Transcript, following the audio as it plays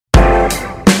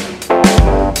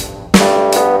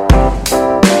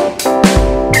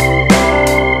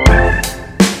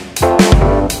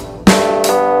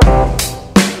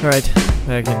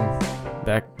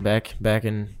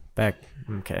Back.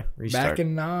 Okay, restart. Back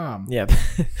in Nam. Yeah.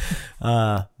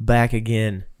 Back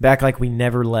again. Back like we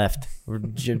never left.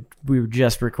 We were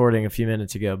just recording a few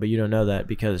minutes ago, but you don't know that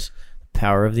because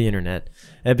power of the internet.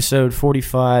 Episode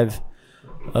 45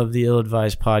 of the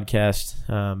Ill-Advised podcast.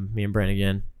 Me and Brent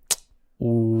again.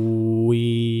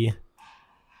 We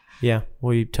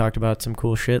talked about some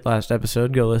cool shit last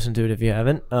episode. Go listen to it if you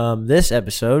haven't. This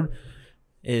episode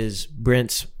is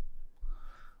Brent's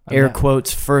air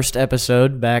quotes first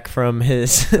episode back from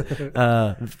his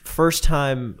first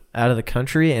time out of the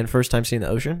country and first time seeing the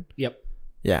ocean. Yep.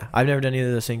 Yeah, I've never done either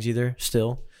of those things either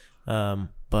still.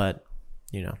 But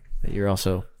you know, you're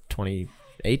also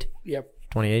 28. Yep.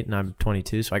 28 and I'm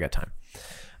 22, so I got time.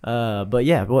 But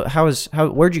yeah,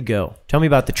 where'd you go? Tell me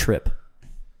about the trip.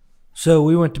 So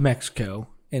we went to Mexico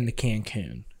and to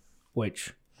Cancun,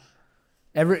 which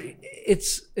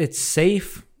it's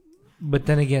safe, but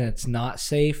then again, it's not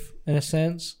safe in a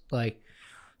sense. Like,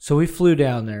 so we flew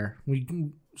down there.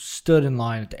 We stood in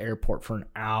line at the airport for an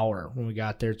hour when we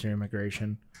got there through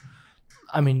immigration.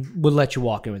 I mean, would let you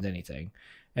walk in with anything.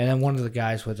 And then one of the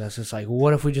guys with us is like, well,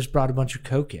 what if we just brought a bunch of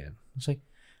Coke in? It's like,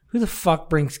 who the fuck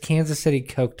brings Kansas City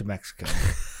Coke to Mexico?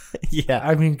 Yeah.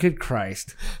 I mean, good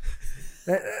Christ.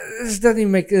 This doesn't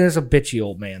even make... There's a bitchy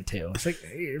old man, too. It's like,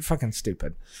 you're fucking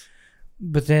stupid.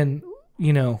 But then,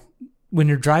 you know, when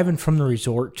you're driving from the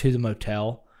resort to the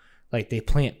motel, like, they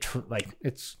plant...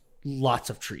 it's lots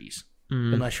of trees.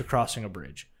 Unless you're crossing a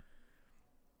bridge.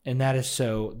 And that is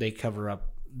so they cover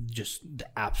up just the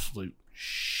absolute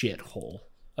shithole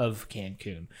of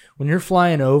Cancun. When you're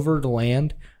flying over to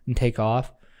land and take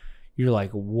off, you're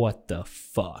like, what the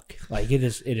fuck? Like, it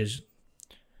is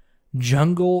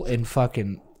jungle and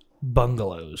fucking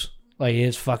bungalows. Like, it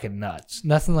is fucking nuts.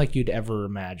 Nothing like you'd ever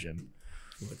imagine.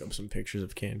 Look up some pictures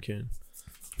of Cancun.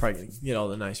 Probably gonna get all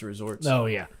the nice resorts. Oh,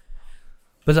 yeah.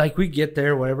 But, like, we get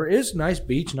there, whatever. It's a nice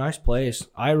beach, nice place.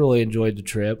 I really enjoyed the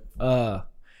trip.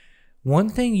 One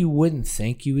thing you wouldn't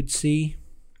think you would see.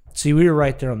 See, we were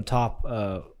right there on top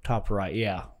right.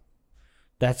 Yeah.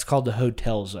 That's called the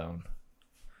hotel zone.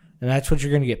 And that's what you're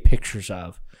going to get pictures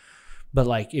of. But,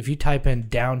 like, if you type in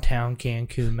downtown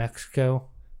Cancun, Mexico,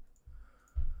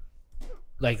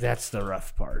 like, that's the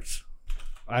rough parts.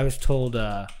 I was told,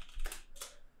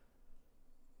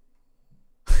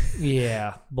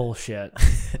 yeah, bullshit.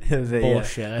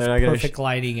 Bullshit. That's perfect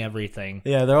lighting, everything.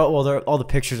 Yeah, they're all the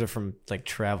pictures are from, like,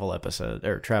 travel episodes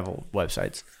or travel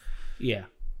websites. Yeah.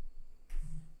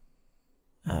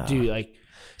 Dude, like...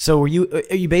 So were you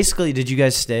basically, did you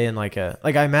guys stay in like I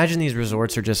imagine these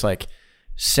resorts are just like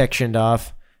sectioned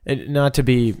off, and not to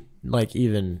be like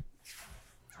even,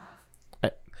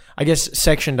 I guess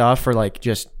sectioned off for like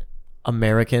just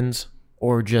Americans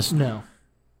or just no,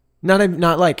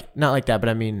 not like that, but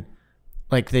I mean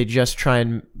like they just try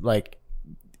and like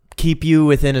keep you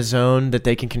within a zone that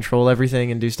they can control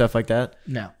everything and do stuff like that.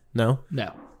 No.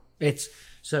 It's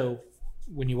so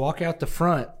when you walk out the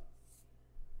front.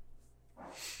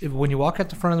 When you walk out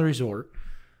the front of the resort,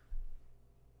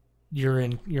 you're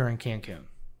in Cancun.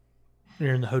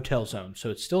 You're in the hotel zone,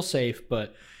 so it's still safe,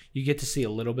 but you get to see a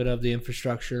little bit of the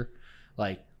infrastructure.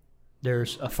 Like,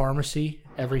 there's a pharmacy.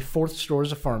 Every fourth store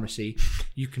is a pharmacy.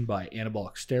 You can buy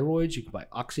anabolic steroids. You can buy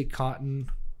OxyContin,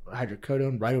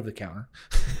 hydrocodone right over the counter.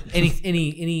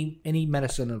 Any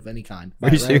medicine of any kind.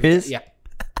 Are you serious? Yeah.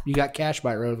 You got cash,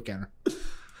 buy it right over the counter.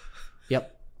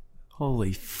 Yep.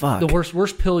 Holy fuck. The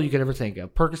worst pill you could ever think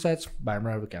of. Percocets, buy them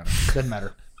right over the counter. Doesn't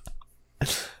matter.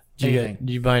 Do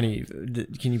you buy any?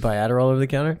 Can you buy Adderall over the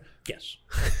counter? Yes.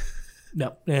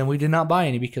 No. And we did not buy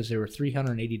any because they were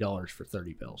 $380 for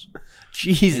 30 pills.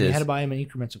 Jesus. And you had to buy them in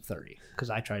increments of 30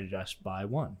 because I tried to just buy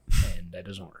one and that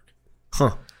doesn't work.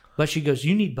 Huh. But she goes,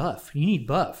 you need buff.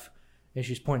 And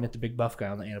she's pointing at the big buff guy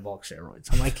on the anabolic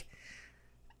steroids. I'm like,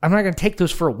 I'm not going to take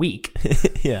those for a week.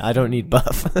 Yeah, I don't need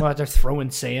buff. Well, out there throwing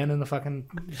sand in the fucking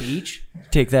beach.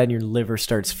 Take that and your liver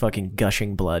starts fucking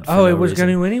gushing blood. Oh, it was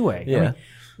going to anyway. Yeah.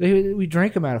 I mean, we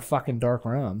drank them out of fucking dark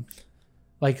rum.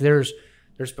 Like, there's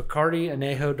Bacardi,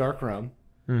 Añejo, dark rum.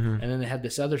 Mm-hmm. And then they had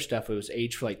this other stuff. It was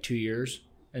aged for like 2 years.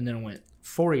 And then it went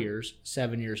 4 years,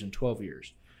 7 years, and 12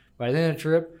 years. By the end of the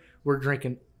trip, we're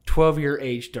drinking 12-year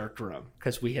aged dark rum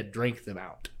because we had drank them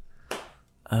out.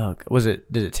 Oh, did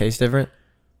it taste different?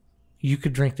 You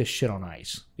could drink this shit on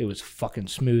ice. It was fucking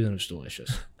smooth and it was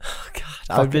delicious. Oh,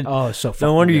 God. It's so fucking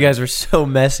no wonder good. you guys were so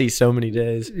messy so many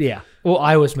days. Yeah. Well,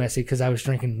 I was messy because I was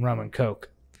drinking rum and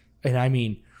Coke. And I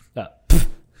mean,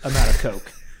 amount of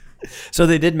Coke. So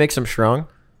they did mix them strong?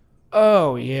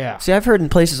 Oh, yeah. See, I've heard in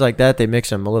places like that, they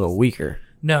mix them a little weaker.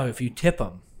 No, if you tip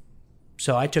them.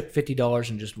 So I took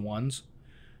 $50 in just ones.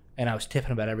 and I was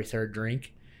tipping about every third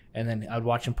drink. And then I'd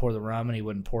watch him pour the rum, and he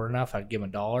wouldn't pour enough. I'd give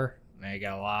him $1, and he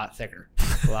got a lot thicker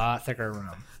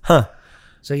rum. Huh.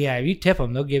 So yeah, if you tip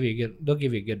them, they'll give you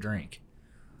a good drink.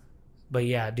 But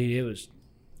yeah, dude,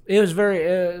 it was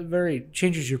very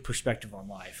changes your perspective on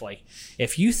life. Like,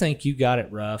 if you think you got it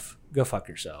rough, go fuck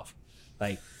yourself.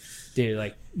 Like, dude,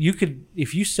 like, you could,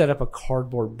 if you set up a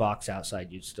cardboard box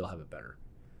outside, you'd still have it better.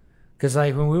 Because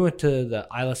like when we went to the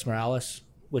Islas Morales,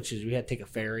 which is we had to take a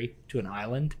ferry to an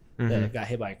island that got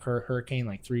hit by a hurricane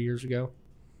like 3 years ago.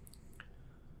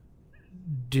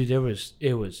 Dude, it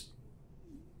was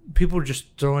people were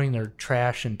just throwing their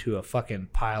trash into a fucking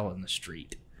pile in the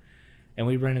street. And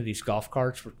we rented these golf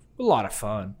carts for a lot of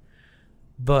fun.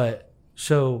 But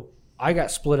so I got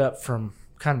split up from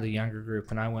kind of the younger group,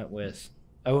 and I went with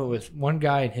one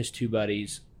guy and his 2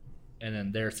 buddies, and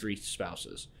then their 3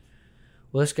 spouses.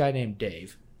 Well, this guy named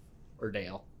Dave and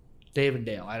Dale.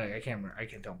 I can't remember. I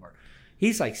can't tell him apart.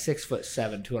 He's like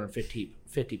 6'7",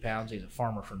 250 pounds. He's a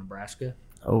farmer from Nebraska.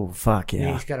 Oh fuck yeah!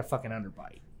 And he's got a fucking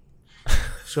underbite.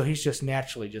 So he's just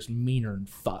naturally just meaner than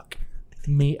fuck.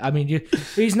 I mean,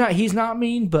 he's not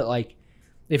mean, but like,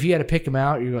 if you had to pick him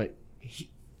out, you're like,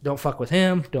 don't fuck with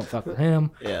him. Don't fuck with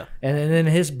him. Yeah. And then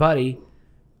his buddy,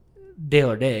 Dale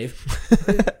or Dave,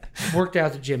 worked out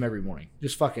at the gym every morning,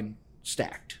 just fucking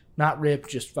stacked, not ripped,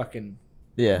 just fucking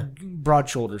broad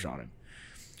shoulders on him.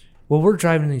 Well, we're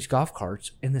driving in these golf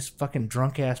carts, and this fucking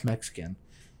drunk ass Mexican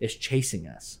is chasing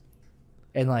us,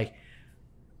 and like,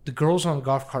 the girl's on the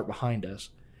golf cart behind us,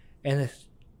 and this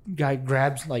guy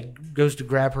goes to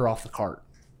grab her off the cart.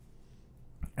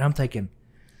 And I'm thinking,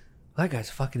 well, that guy's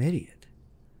a fucking idiot.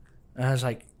 And I was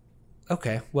like,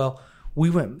 okay, well, we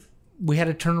had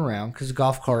to turn around because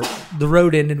the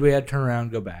road ended, we had to turn around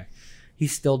and go back.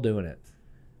 He's still doing it.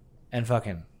 And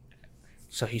fucking,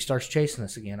 so he starts chasing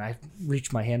us again. I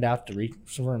reach my hand out to reach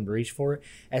for him to reach for it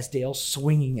as Dale's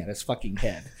swinging at his fucking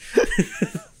head.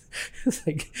 It's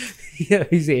like,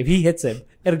 if he hits him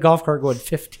at a golf cart going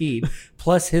 15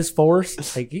 plus his force,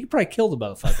 it's like, he could probably kill the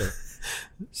motherfucker.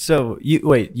 So you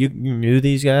knew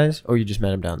these guys, or you just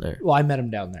met them down there? Well, I met him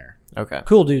down there. Okay,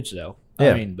 cool dudes though.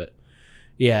 Yeah. I mean, but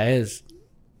yeah,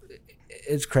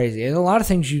 it's crazy, and a lot of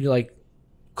things you like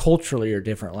culturally are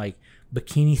different, like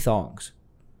bikini thongs,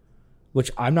 which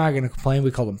I'm not going to complain.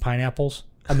 We call them pineapples.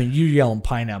 I mean, you're yelling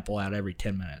pineapple out every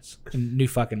 10 minutes. A new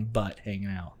fucking butt hanging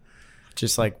out.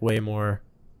 Just like way more.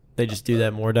 They just do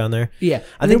that more down there. Yeah.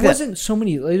 I think there wasn't so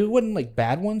many. It wasn't like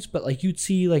bad ones, but like you'd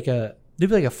see like there'd be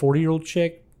like a 40-year-old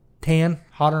chick, tan,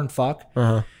 hotter than fuck.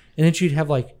 And then she'd have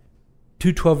like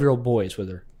 2 12-year-old boys with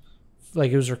her.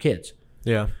 Like it was her kids.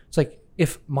 Yeah. It's like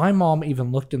if my mom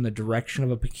even looked in the direction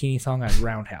of a bikini thong, I'd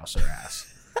roundhouse her ass.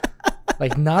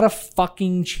 Like, not a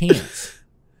fucking chance.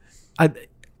 I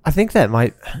think that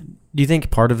might. Do you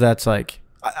think part of that's like?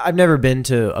 I've never been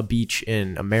to a beach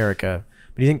in America,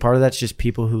 but do you think part of that's just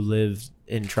people who live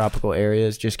in tropical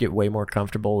areas just get way more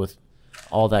comfortable with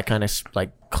all that kind of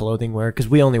like clothing wear? Because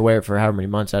we only wear it for however many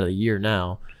months out of the year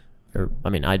now. Or I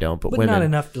mean, I don't, but women. Not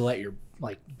enough to let your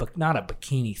not a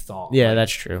bikini thong. Yeah, like,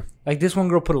 that's true. Like this one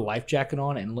girl put a life jacket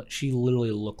on, and she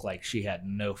literally looked like she had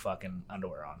no fucking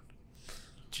underwear on.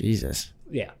 Jesus.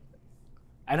 Yeah.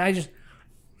 And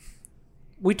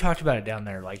we talked about it down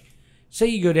there. Like, say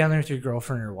you go down there with your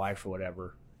girlfriend or your wife or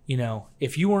whatever, you know,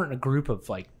 if you weren't in a group of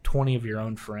like 20 of your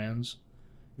own friends,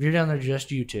 if you're down there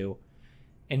just you two,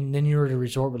 and then you were at a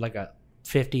resort with like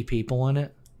 50 people in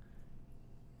it,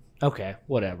 okay,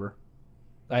 whatever.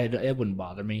 It wouldn't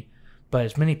bother me. But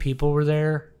as many people were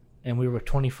there and we were with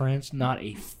 20 friends, not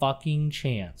a fucking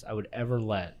chance I would ever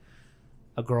let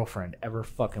a girlfriend ever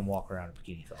fucking walk around in a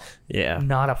bikini thong. Yeah.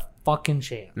 Not a fucking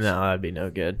chance. No, that'd be no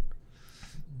good.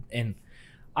 And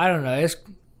I don't know. It's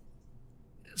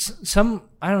some.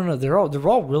 I don't know. They're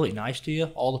all really nice to you.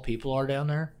 All the people are down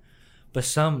there, but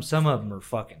some of them are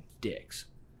fucking dicks.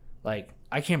 Like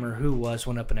I can't remember who it was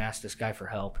went up and asked this guy for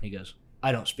help, and he goes,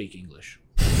 "I don't speak English."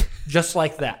 Just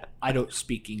like that. I don't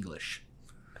speak English.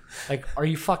 Like, are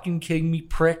you fucking kidding me,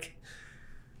 prick?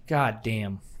 God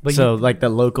damn. But so, like the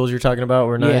locals you're talking about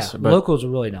were nice. Yeah, locals are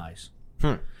really nice.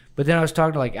 But then I was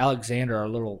talking to like Alexander, our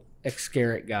little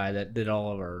ex-Scarrett guy that did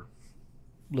all of our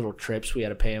little trips we had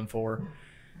to pay him for.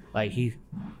 Like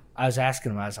I was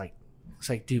asking him, I was like,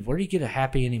 dude, where do you get a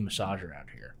happy ending massage around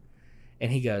here?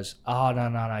 And he goes, oh,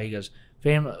 no. He goes,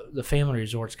 the family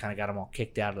resorts kind of got them all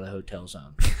kicked out of the hotel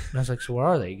zone. And I was like, so where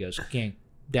are they? He goes,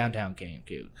 downtown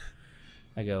Cancun.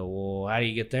 I go, well, how do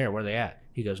you get there? Where are they at?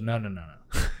 He goes, no.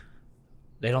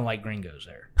 They don't like gringos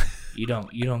there. You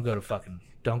don't go to Cancun.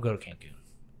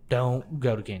 Don't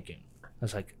go to Cancun. I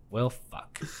was like, well,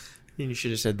 fuck. You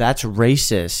should have said, that's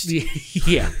racist.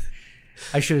 Yeah.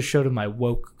 I should have showed him my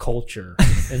woke culture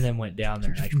and then went down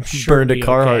there. And I burned a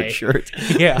Carhartt shirt.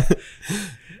 Yeah.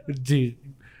 Dude.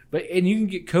 And you can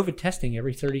get COVID testing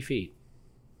every 30 feet.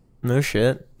 No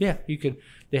shit. Yeah, you could.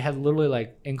 They had literally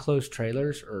like enclosed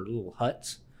trailers or little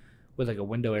huts with like a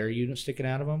window air unit sticking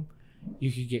out of them.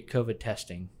 You could get COVID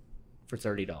testing for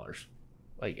 $30.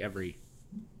 Like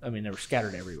they were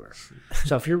scattered everywhere.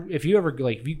 So if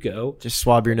you go, just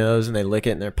swab your nose and they lick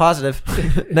it and they're positive,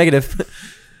 negative.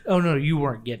 Oh no, you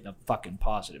weren't getting a fucking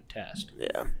positive test.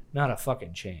 Yeah, not a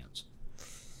fucking chance.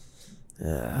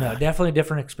 No, definitely a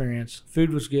different experience.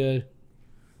 Food was good.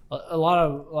 A lot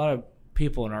of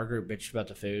people in our group bitched about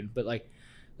the food, but like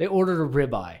they ordered a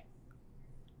ribeye.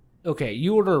 Okay,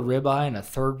 you order a ribeye in a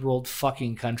third world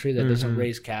fucking country that doesn't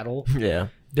raise cattle. Yeah.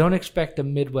 Don't expect a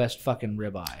Midwest fucking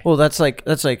ribeye. Well, that's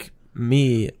like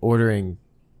me ordering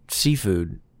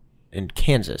seafood in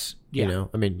Kansas. Yeah. You know,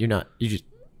 I mean, you're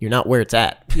not where it's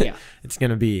at. Yeah. It's not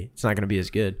gonna be as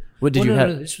good. What did you have?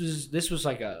 have? No, this was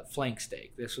like a flank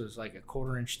steak. This was like a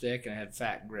 1/4-inch thick and it had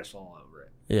fat and gristle all over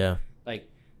it. Yeah. Like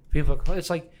people,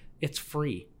 it's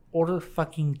free. Order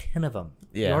fucking 10 of them.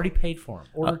 Yeah. You already paid for them.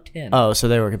 Order 10. Oh, so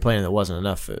they were complaining there wasn't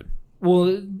enough food.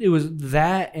 Well, it was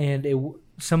that, and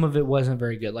some of it wasn't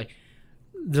very good. Like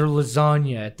their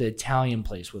lasagna at the Italian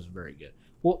place wasn't very good.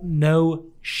 Well, no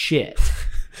shit.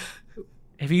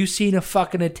 Have you seen a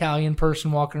fucking Italian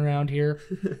person walking around here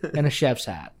in a chef's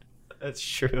hat? That's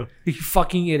true. You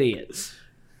fucking idiots.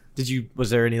 Was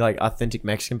there any like authentic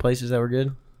Mexican places that were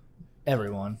good?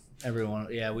 Everyone.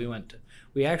 Yeah,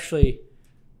 we actually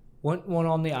went one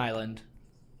on the island,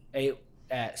 ate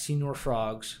at Senor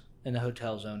Frog's in the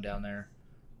hotel zone down there.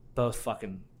 Both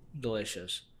fucking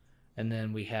delicious. And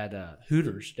then we had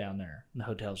Hooters down there in the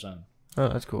hotel zone. Oh,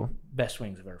 that's cool. Best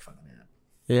wings I've ever fucking had.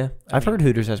 Yeah. I've heard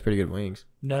Hooters has pretty good wings.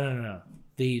 No.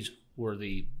 These were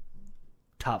the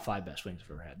top 5 best wings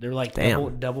I've ever had. They're like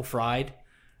double fried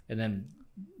and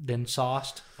then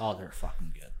sauced. Oh, they're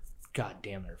fucking good. God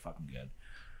damn, they're fucking good.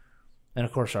 And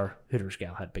of course, our Hooters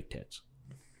gal had big tits.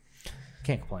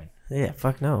 Can't complain. Yeah,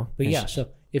 fuck no. But yeah, so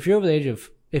if you're over the age of,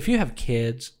 if you have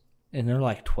kids and they're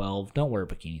like 12, don't wear a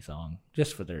bikini thong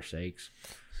just for their sakes.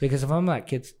 Because if I'm that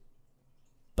kid's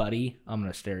buddy, I'm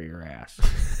going to stare at your ass.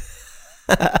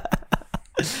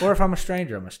 Or if I'm a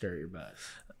stranger, I'm going to stare at your butt.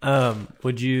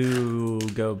 Would you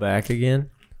go back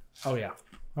again? Oh, yeah.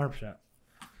 100%.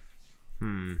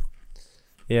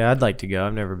 Yeah, I'd like to go.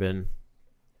 I've never been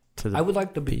to the I would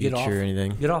like to beach get or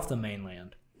anything. Get off the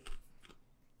mainland.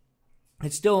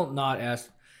 It's still not as...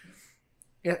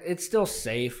 It's still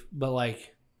safe, but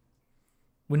like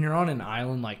when you're on an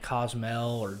island like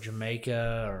Cozumel or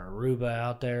Jamaica or Aruba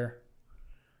out there,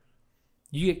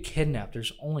 you get kidnapped.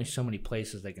 There's only so many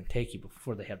places they can take you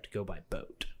before they have to go by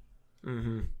boat.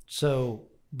 Mm-hmm. So,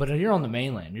 but if you're on the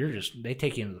mainland, they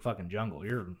take you into the fucking jungle.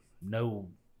 You're no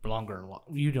longer,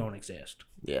 you don't exist.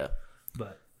 Yeah.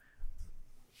 But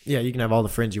yeah, you can have all the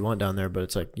friends you want down there, but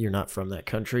it's like you're not from that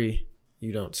country.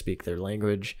 You don't speak their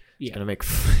language.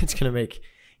 It's gonna make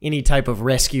any type of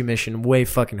rescue mission way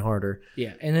fucking harder.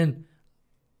 Yeah, and then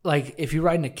like if you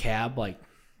ride in a cab, like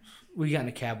we got in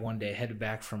a cab one day, headed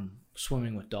back from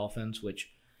swimming with dolphins,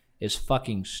 which is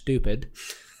fucking stupid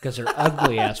because they're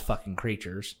ugly ass fucking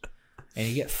creatures, and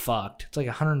you get fucked. It's like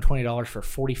 $120 for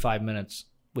 45 minutes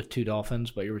with 2 dolphins,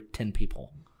 but you're with 10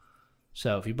 people.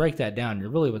 So if you break that down,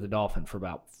 you're really with a dolphin for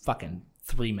about fucking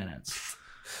 3 minutes.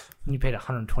 And you paid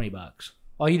 $120.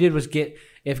 All you did was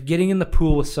getting in the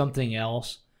pool with something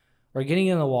else or getting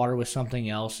in the water with something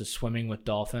else is swimming with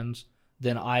dolphins,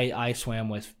 then I swam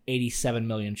with 87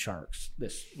 million sharks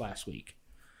this last week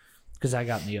because I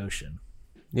got in the ocean.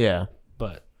 Yeah.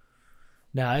 But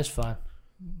no, it's fun.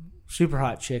 Super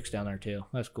hot chicks down there too.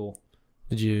 That's cool.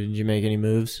 Did you make any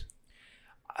moves?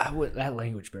 That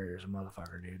language barrier is a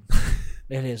motherfucker, dude.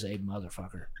 It is a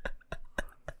motherfucker.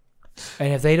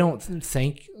 And if they don't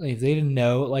think, if they didn't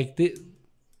know, like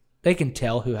they can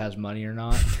tell who has money or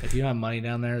not. If you don't have money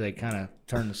down there, they kind of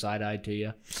turn the side eye to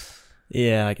you.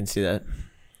 Yeah, I can see that.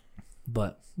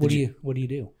 But what do you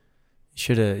do?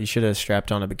 You should have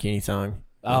strapped on a bikini thong.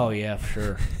 Oh yeah,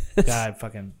 for sure. God,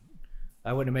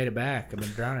 I wouldn't have made it back. I've been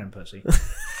drowning in pussy.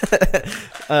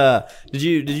 Did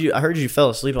you? I heard you fell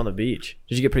asleep on the beach.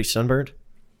 Did you get pretty sunburned?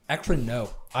 Actually, no.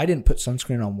 I didn't put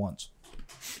sunscreen on once.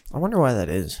 I wonder why that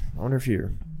is. I wonder if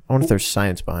there's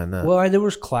science behind that. Well, it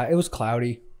was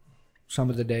cloudy some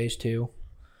of the days too,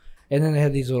 and then they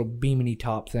had these little beamity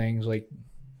top things like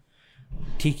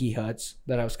tiki huts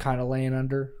that I was kind of laying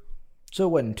under, so it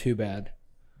wasn't too bad.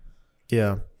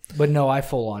 Yeah. But no, I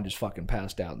full on just fucking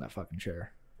passed out in that fucking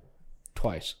chair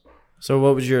twice. So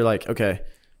what was your like? Okay,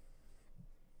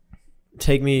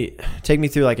 take me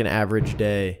through like an average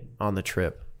day on the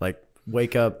trip. Like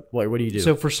wake up. What do you do?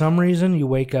 So for some reason, you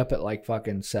wake up at like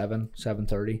fucking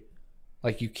 7:30.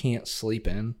 Like you can't sleep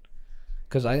in.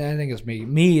 Because I think it's me.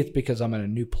 Me, it's because I'm in a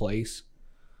new place.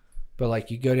 But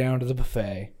like you go down to the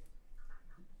buffet.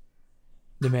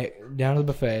 They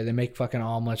make fucking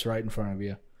omelets right in front of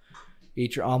you.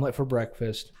 Eat your omelet for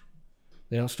breakfast.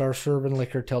 They don't start serving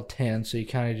liquor till 10, so you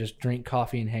kind of just drink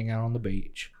coffee and hang out on the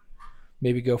beach.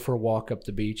 Maybe go for a walk up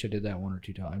the beach. I did that 1 or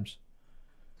 2 times.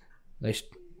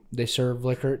 They serve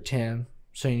liquor at 10,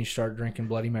 so you start drinking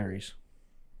Bloody Marys.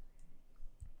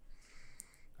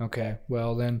 Okay,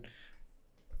 well then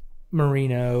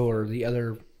Marino or the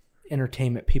other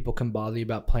entertainment people can bother you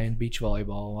about playing beach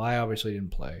volleyball. I obviously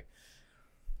didn't play.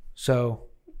 So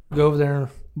go over there,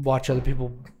 watch other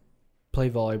people play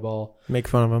volleyball. Make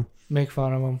fun of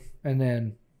them. And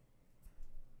then,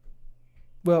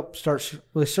 well,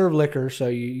 they serve liquor, so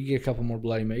you get a couple more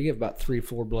Bloody Marys. You get about 3 or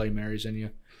 4 Bloody Marys in you.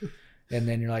 And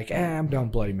then you're like, I'm done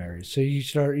with Bloody Marys. So you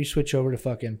switch over to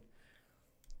fucking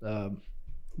rum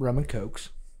and cokes.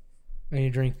 And you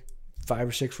drink 5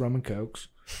 or 6 rum and cokes.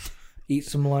 Eat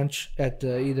some lunch at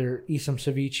eat some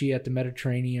ceviche at the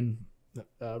Mediterranean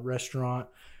restaurant,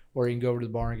 or you can go over to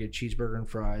the bar and get a cheeseburger and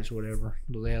fries, whatever.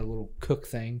 They had a little cook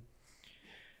thing.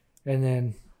 And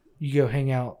then you go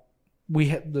hang out.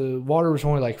 The water was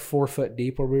only like 4 foot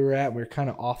deep where we were at. We were kind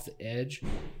of off the edge.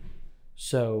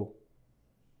 So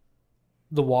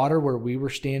the water where we were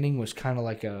standing was kind of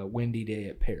like a windy day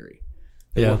at Perry.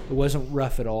 It wasn't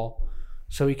rough at all.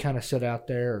 So we kind of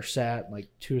sat like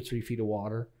 2 or 3 feet of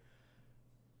water.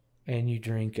 And you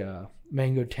drink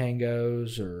mango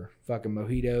tangos or fucking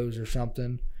mojitos or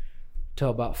something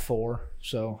till about 4.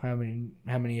 So how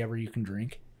many ever you can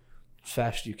drink as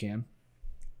fast as you can.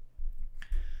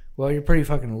 Well, you're pretty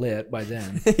fucking lit by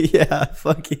then. Yeah,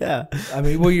 fuck yeah. I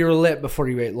mean, well, you were lit before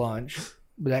you ate lunch,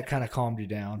 but that kind of calmed you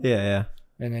down. Yeah.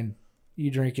 And then you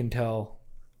drink until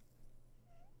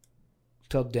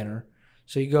dinner.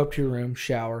 So you go up to your room,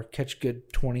 shower, catch a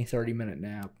good 20, 30-minute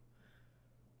nap,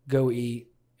 go eat,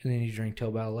 and then you drink till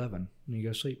about 11, and you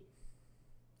go sleep.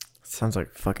 Sounds like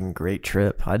a fucking great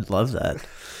trip. I'd love that.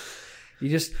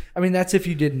 That's if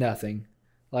you did nothing.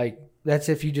 Like, that's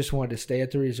if you just wanted to stay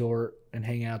at the resort and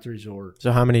hang out at the resort.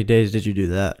 So how many days did you do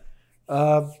that?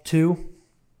 2.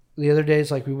 The other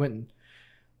days, like, I went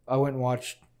and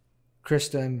watched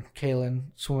Krista and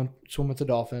Kaylin swim with the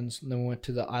dolphins, and then we went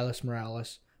to the Islas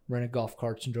Morales, rented golf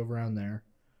carts and drove around there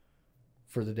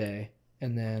for the day.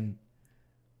 And then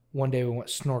one day we went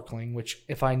snorkeling, which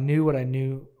if I knew what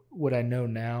I know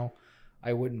now,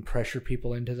 I wouldn't pressure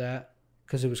people into that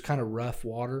because it was kind of rough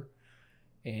water.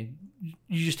 And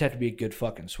you just have to be a good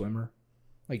fucking swimmer.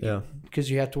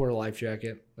 Because you have to wear a life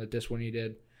jacket, like this one you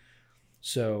did.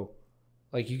 So,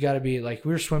 like, you got to be, like,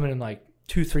 we were swimming in, like,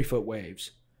 2-3 foot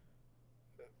waves.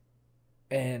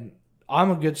 And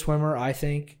I'm a good swimmer, I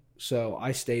think. So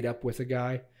I stayed up with a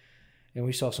guy, and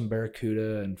we saw some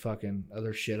barracuda and fucking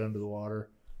other shit under the water.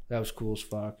 That was cool as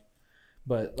fuck.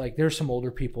 But, like, there's some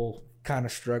older people kind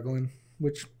of struggling,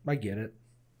 which I get it.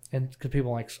 And because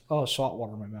people are like, oh, salt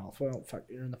water in my mouth. Well, fuck,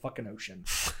 you're in the fucking ocean.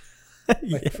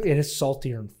 Like, it is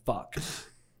saltier than fuck.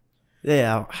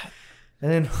 Yeah.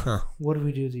 And then, what did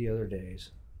we do the other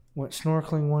days? Went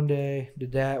snorkeling one day,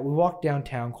 did that. We walked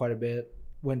downtown quite a bit.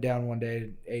 Went down one day,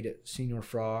 ate at Senior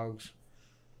Frogs.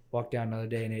 Walked down another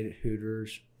day and ate at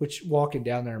Hooters. Which, walking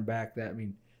down there and back,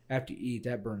 after you eat,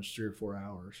 that burns 3 or 4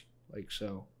 hours. Like,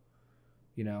 so,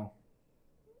 I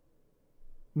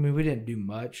mean, we didn't do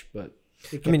much, but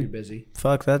it kept you busy.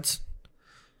 Fuck, that's...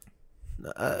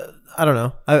 I don't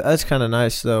know. That's kind of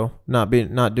nice, though, not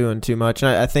doing too much.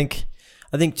 And I think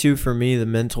too, for me, the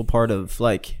mental part of,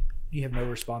 like... You have no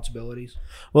responsibilities?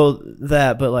 Well,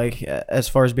 that, but, like, as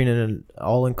far as being in an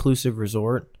all-inclusive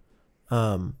resort,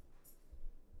 I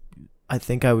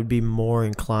think I would be more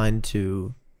inclined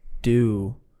to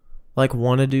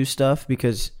want to do stuff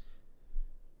because...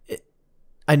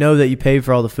 I know that you pay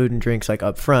for all the food and drinks like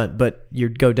up front, but you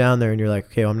go down there and you're like,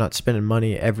 okay, well, I'm not spending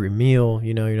money every meal,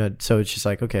 you're not. So it's just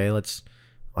like, okay,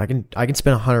 I can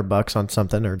spend $100 on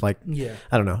something or like, yeah,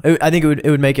 I don't know. I think it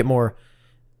would make it more,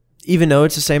 even though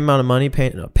it's the same amount of money,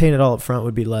 paying it all up front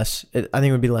would be less. I think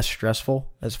it would be less stressful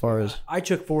as far as. I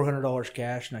took $400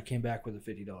 cash and I came back with a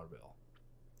 $50 bill.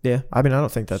 Yeah, I mean, I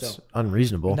don't think that's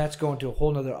unreasonable. And that's going to a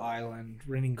whole nother island,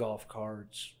 renting golf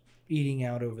carts, eating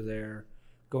out over there.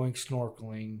 Going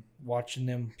snorkeling, watching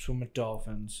them swim with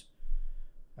dolphins.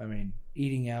 I mean,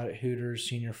 eating out at Hooters,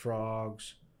 Senior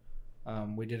Frogs.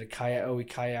 We did a kayak. Oh, we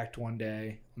kayaked one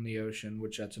day on the ocean,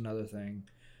 which that's another thing.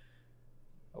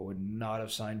 I would not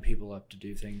have signed people up to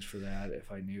do things for that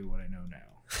if I knew what I know now.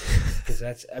 Because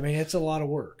it's a lot of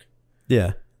work.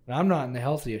 Yeah. And I'm not in the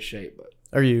healthiest shape, but.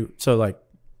 Are you, so like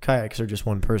kayaks are just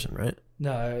one person, right?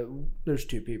 No, there's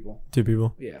 2 people. 2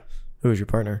 people? Yeah. Who was your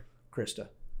partner? Krista.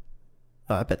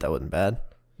 Oh, I bet that wasn't bad.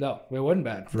 No, it wasn't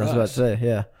bad for I was us. about to say,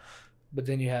 yeah. But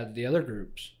then you had the other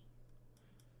groups.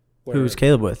 Who was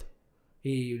Caleb with?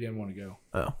 He didn't want to go.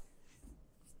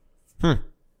 Oh.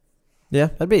 Yeah,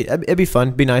 it'd be fun.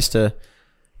 It'd be nice to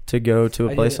go to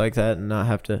a place like that and not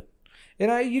have to.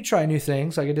 And you try new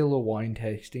things. Like I did a little wine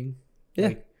tasting. Yeah.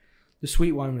 Like, the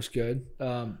sweet wine was good.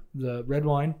 The red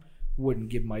wine wouldn't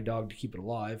give my dog to keep it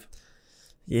alive.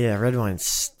 Yeah, red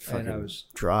wine's fucking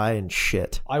dry and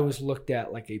shit. I was looked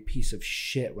at like a piece of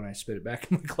shit when I spit it back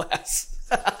in my glass.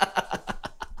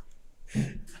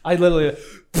 I literally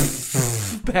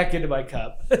back into my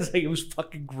cup. It's like it was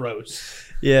fucking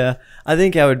gross. Yeah, I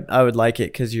think I would like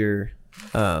it because you're,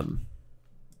 I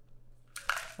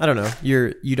don't know,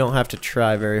 you don't have to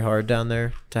try very hard down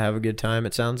there to have a good time.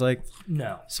 It sounds like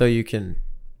no. So you can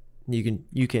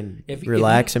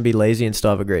relax and be lazy and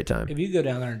still have a great time. If you go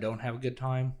down there and don't have a good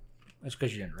time, that's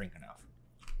because you didn't drink enough,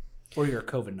 or you're a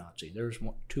COVID Nazi. There's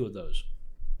 2 of those.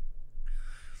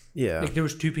 Yeah, like there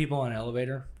was 2 people on an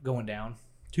elevator going down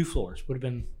 2 floors. Would have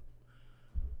been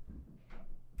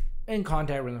in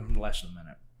contact with them for less than a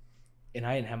minute, and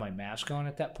I didn't have my mask on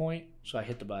at that point, so I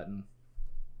hit the button,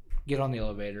 get on the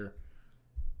elevator.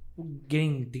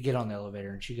 Getting to get on the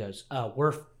elevator, and she goes,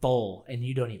 "We're full, and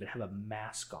you don't even have a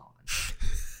mask on."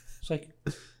 It's like,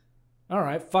 all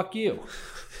right, fuck you.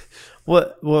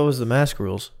 What was the mask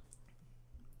rules?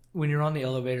 When you're on the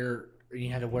elevator, you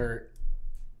had to wear it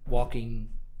walking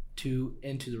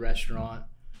into the restaurant,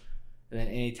 and then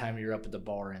anytime you're up at the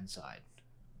bar inside.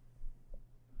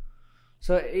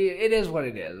 So it is what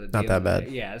it is. Not that bad.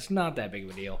 Yeah, it's not that big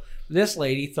of a deal. This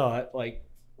lady thought, like,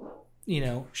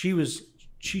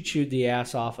 she chewed the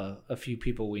ass off a few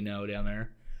people we know down there,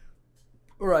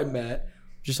 or I met.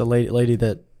 Just a lady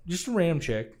that. Just a random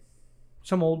chick,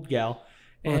 some old gal.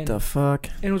 What the fuck?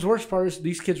 And it was the worst part is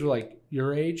these kids were like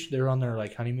your age. They were on their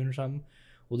like honeymoon or something.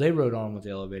 Well, they rode on with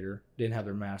the elevator. Didn't have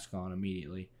their mask on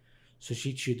immediately, so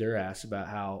she chewed their ass about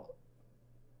how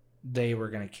they were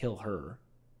gonna kill her.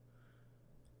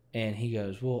 And he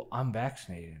goes, "Well, I'm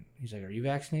vaccinated." He's like, "Are you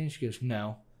vaccinated?" She goes,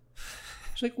 "No."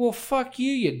 It's like, well, fuck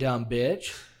you, you dumb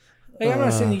bitch. Like, I'm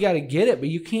not saying you got to get it, but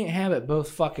you can't have it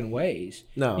both fucking ways.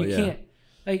 No, you can't.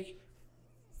 Like,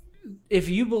 if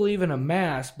you believe in a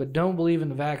mask but don't believe in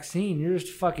the vaccine, you're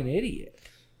just a fucking idiot.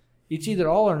 It's either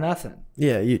all or nothing.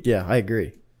 Yeah, I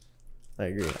agree.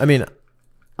 I mean,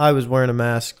 I was wearing a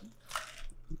mask.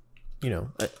 I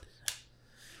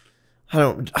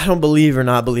don't believe or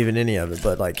not believe in any of it,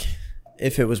 but like,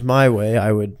 if it was my way,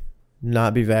 I would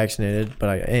not be vaccinated, but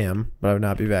I would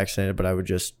not be vaccinated, but I would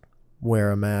just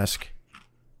wear a mask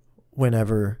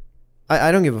whenever.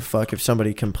 I don't give a fuck if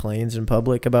somebody complains in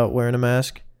public about wearing a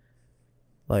mask.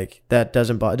 Like, that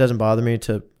doesn't bother me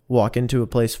to walk into a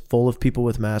place full of people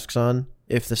with masks on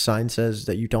if the sign says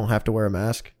that you don't have to wear a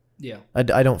mask. Yeah.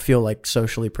 I don't feel like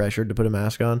socially pressured to put a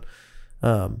mask on.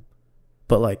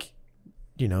 But like,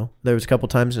 there was a couple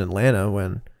times in Atlanta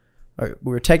when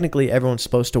everyone's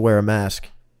supposed to wear a mask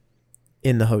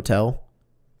in the hotel,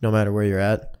 no matter where you're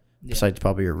at, besides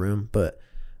probably your room. But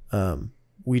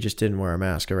we just didn't wear a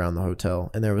mask around the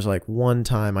hotel. And there was like one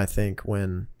time, I think,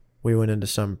 when we went into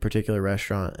some particular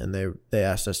restaurant and they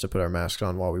asked us to put our masks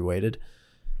on while we waited.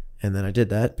 And then I did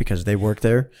that because they work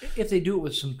there. If they do it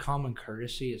with some common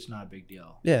courtesy, it's not a big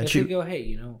deal. Yeah. If they go,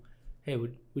 hey,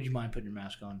 would you mind putting your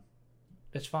mask on?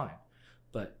 That's fine.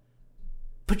 But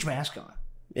put your mask on.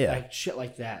 Yeah. Like shit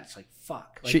like that. It's like,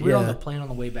 fuck. Like, we were on the plane on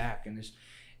the way back, and this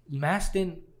mask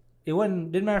didn't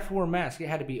matter if you wore a mask. It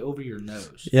had to be over your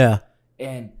nose. Yeah.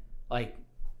 And like,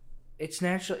 it's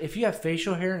natural. If you have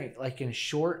facial hair and like in a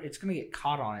short, it's gonna get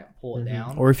caught on it and pull it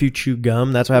down. Or if you chew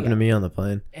gum, that's what happened to me on the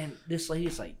plane. And this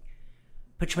lady's like,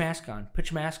 put your mask on.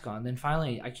 Put your mask on. Then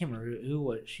finally, I can't remember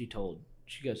what she told.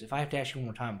 She goes, if I have to ask you one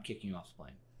more time, I'm kicking you off the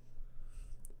plane.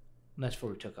 And that's before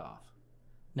we took off.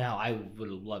 Now, I would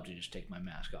have loved to just take my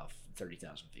mask off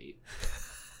 30,000 feet.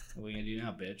 What are we going to do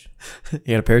now, bitch? You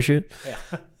got a parachute?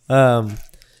 Yeah.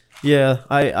 Yeah,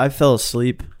 I fell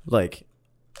asleep, like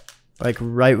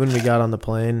right when we got on the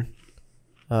plane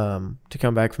to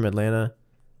come back from Atlanta.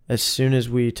 As soon as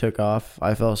we took off,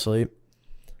 I fell asleep.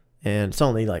 And it's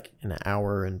only like an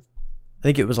hour and... I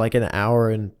think it was like an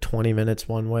hour and 20 minutes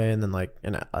one way, and then like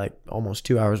almost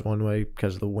 2 hours one way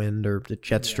because of the wind or the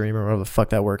jet stream or whatever the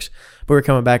fuck that works. But we were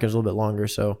coming back, it was a little bit longer,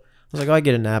 so I was like, I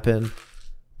get a nap in.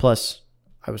 Plus,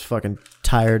 I was fucking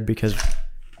tired because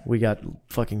we got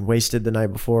fucking wasted the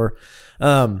night before.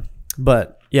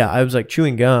 But yeah, I was like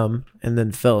chewing gum and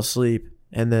then fell asleep.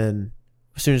 And then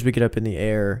as soon as we get up in the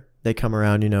air, they come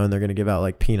around, and they're going to give out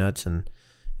like peanuts and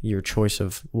your choice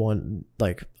of one,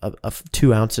 like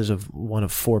 2 ounces of one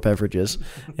of 4 beverages.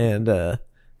 And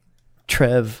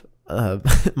Trev,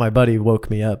 my buddy, woke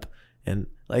me up, and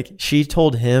like she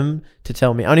told him to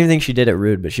tell me. I don't even think she did it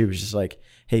rude, but she was just like,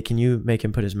 hey, can you make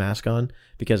him put his mask on?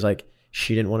 Because like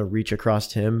she didn't want to reach across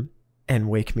to him and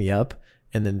wake me up.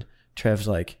 And then Trev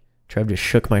just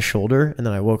shook my shoulder, and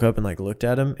then I woke up and like looked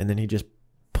at him, and then he just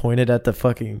pointed at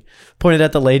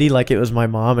the lady like it was my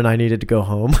mom and I needed to go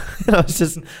home. And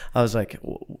I was like,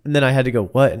 and then I had to go,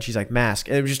 what? And she's like, mask.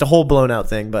 And it was just a whole blown out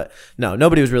thing, but no,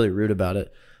 nobody was really rude about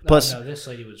it. Plus, no, this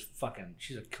lady was fucking,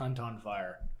 she's a cunt on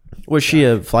fire. Was she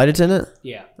a flight attendant?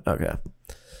 Yeah. Okay.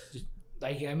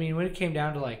 Like, I mean, when it came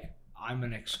down to like, I'm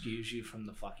gonna excuse you from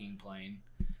the fucking plane,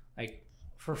 like,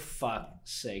 for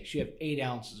fuck's sake, you have 8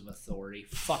 ounces of authority.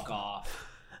 Fuck off.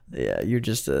 Yeah, you're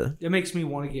just a... It makes me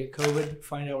want to get COVID,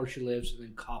 find out where she lives, and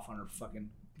then cough on her fucking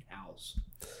house.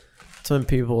 Some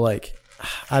people like...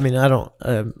 I mean, I don't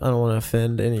want to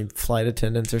offend any flight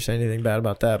attendants or say anything bad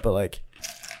about that, but like...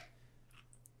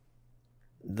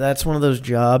 That's one of those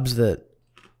jobs that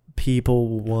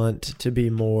people want to be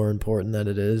more important than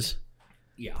it is.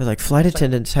 Yeah. But like flight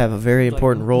attendants have a very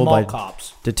important role by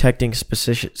detecting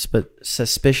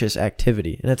suspicious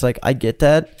activity. And it's like, I get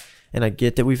that. And I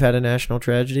get that we've had a national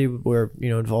tragedy where,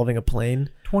 involving a plane.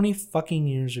 20 fucking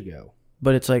years ago.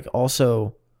 But it's like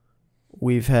also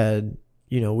we've had,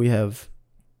 we had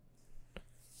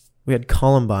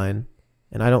Columbine,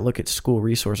 and I don't look at school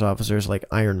resource officers like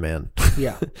Iron Man.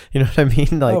 Yeah. You know what I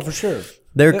mean? Like, oh, for sure.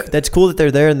 That's cool that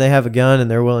they're there and they have a gun and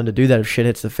they're willing to do that if shit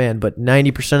hits the fan. But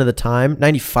 90% of the time,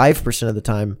 95% of the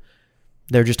time,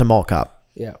 they're just a mall cop.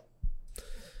 Yeah.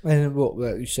 And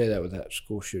well, you say that with that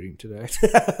school shooting today.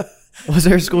 Was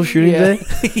there a school shooting today?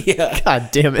 Yeah. God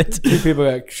damn it. 2 people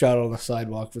got shot on the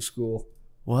sidewalk for school.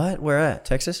 What? Where at?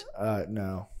 Texas?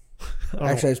 No.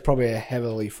 Actually, it's probably a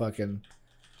heavily fucking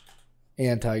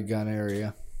anti-gun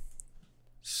area.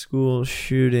 School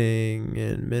shooting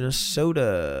in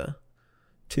Minnesota.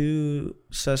 2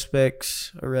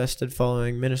 suspects arrested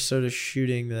following Minnesota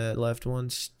shooting that left 1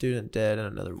 student dead and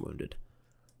another wounded.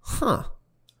 Huh.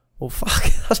 Well, fuck.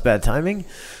 That's bad timing.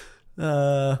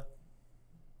 Oh,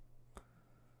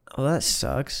 that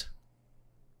sucks.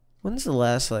 When's the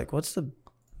last,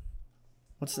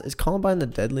 is Columbine the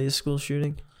deadliest school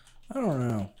shooting? I don't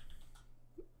know.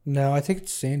 No, I think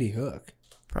it's Sandy Hook.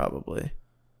 Probably.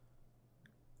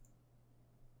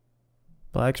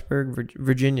 Blacksburg,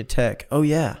 Virginia Tech. Oh,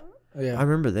 yeah. Yeah. I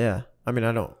remember that. I mean,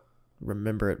 I don't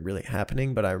remember it really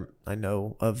happening, but I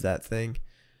know of that thing.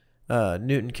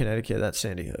 Newton, Connecticut, that's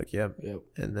Sandy Hook. Yep.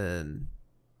 And then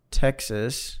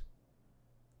Texas,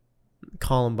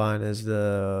 Columbine is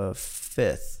the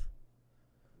 5th.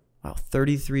 Wow,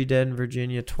 33 dead in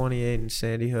Virginia, 28 in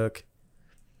Sandy Hook.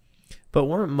 But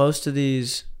weren't most of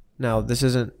these... Now, this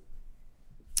isn't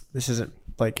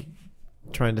like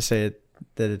trying to say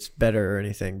that it's better or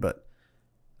anything, but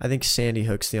I think Sandy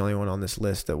Hook's the only one on this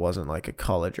list that wasn't like a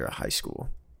college or a high school.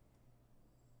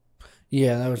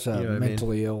 Yeah, that was a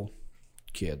mentally ill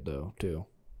kid, though, too.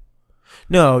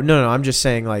 No. I'm just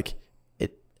saying, like,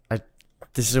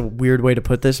 this is a weird way to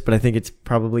put this, but I think it's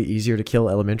probably easier to kill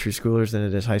elementary schoolers than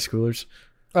it is high schoolers.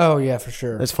 Oh, yeah, for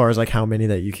sure. As far as, like, how many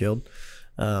that you killed.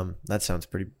 That sounds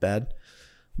pretty bad.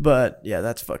 But, yeah,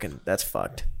 that's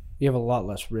fucked. You have a lot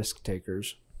less risk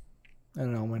takers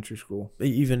in elementary school.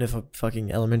 Even if a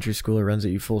fucking elementary schooler runs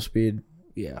at you full speed,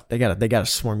 yeah, they gotta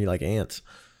swarm you like ants.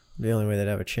 The only way they'd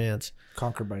have a chance.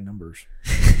 Conquered by numbers.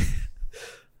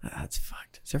 That's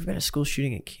fucked. Has there ever been a school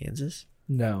shooting in Kansas?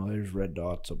 No, there's red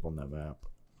dots up on that map.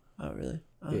 Oh, really?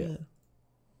 Oh, yeah.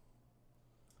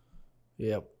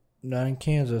 Yep. Not in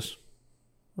Kansas.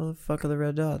 What the fuck are the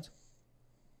red dots?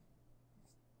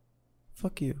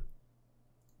 Fuck you.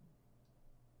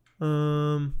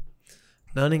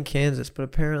 Not in Kansas, but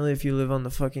apparently if you live on the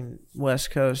fucking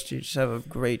West Coast, you just have a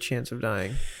great chance of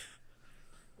dying.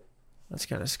 That's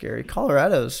kind of scary.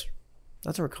 Colorado's,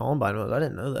 that's where Columbine was. I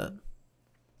didn't know that.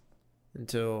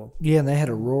 Until... Yeah, and they had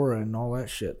Aurora and all that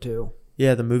shit, too.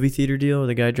 Yeah, the movie theater deal where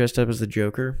the guy dressed up as the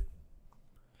Joker.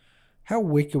 How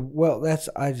wicked... Well, that's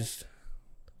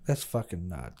fucking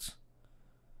nuts.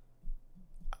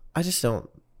 I just don't...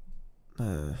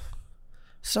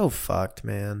 so fucked,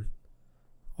 man.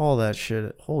 All that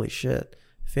shit. Holy shit.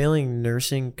 Failing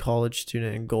nursing college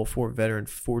student and Gulf War veteran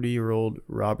 40-year-old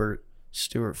Robert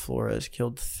Stewart Flores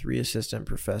killed 3 assistant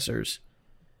professors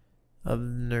of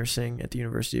nursing at the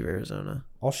University of Arizona.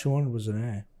 All she wanted was an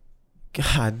A.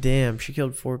 God damn, she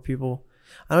killed 4 people.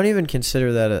 I don't even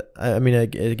consider that I mean, I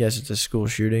guess it's a school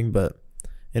shooting, but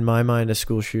in my mind, a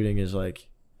school shooting is like...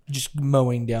 Just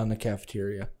mowing down the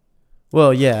cafeteria.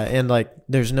 Well, yeah, and like,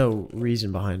 there's no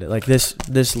reason behind it. Like, this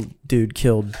dude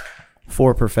killed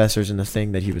 4 professors in the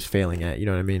thing that he was failing at, you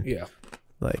know what I mean? Yeah.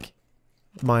 Like,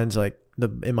 mine's like,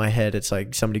 in my head, it's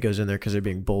like somebody goes in there because they're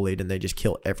being bullied and they just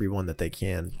kill everyone that they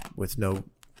can with no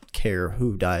care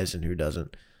who dies and who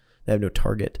doesn't. They have no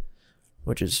target,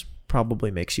 which is probably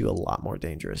makes you a lot more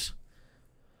dangerous.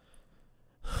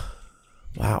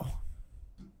 Wow.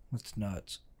 That's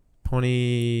nuts.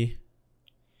 20.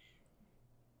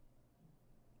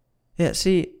 Yeah,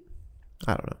 see,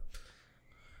 I don't know.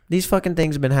 These fucking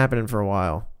things have been happening for a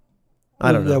while.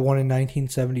 I don't know. That one in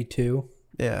 1972?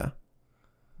 Yeah.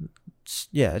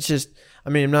 It's just, I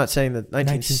mean, I'm not saying that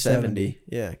 1970.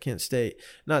 Yeah, I can't state.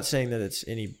 Not saying that it's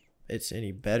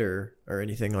any better or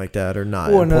anything like that or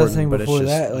not. Well, another important, thing but before it's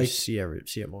just, that, like,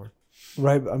 see it more.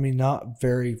 Right. I mean, not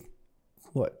very,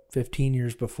 15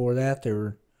 years before that,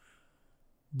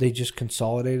 they just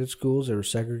consolidated schools. They were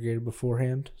segregated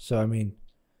beforehand. So, I mean,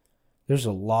 there's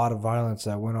a lot of violence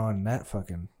that went on in that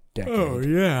fucking decade. Oh,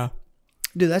 yeah.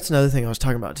 Dude, that's another thing I was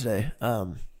talking about today.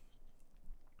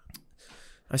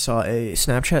 I saw a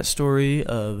Snapchat story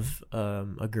of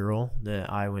a girl that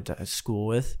I went to school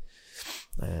with,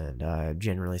 and I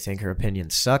generally think her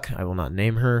opinions suck. I will not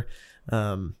name her.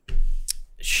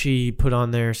 She put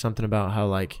on there something about how,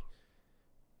 like,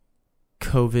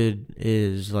 COVID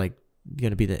is, like,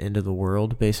 going to be the end of the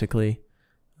world, basically.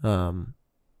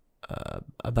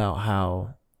 About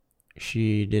how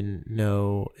she didn't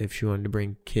know if she wanted to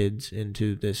bring kids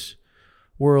into this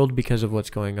world because of what's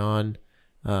going on.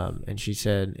 And she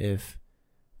said, if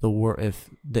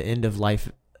the end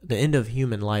of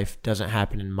human life doesn't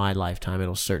happen in my lifetime,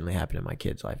 it'll certainly happen in my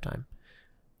kid's lifetime.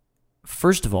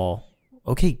 First of all,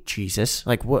 okay, Jesus,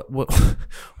 like what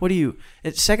do you?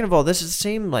 Second of all, this is the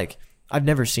same. Like, I've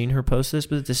never seen her post this,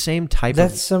 but it's the same type.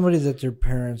 That's somebody that their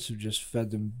parents have just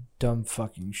fed them dumb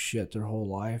fucking shit their whole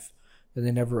life, and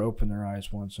they never opened their eyes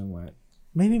once and went,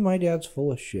 maybe my dad's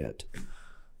full of shit.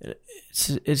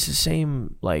 It's the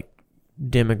same, like,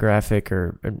 demographic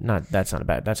or not. That's not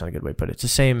a good way to put it. It's the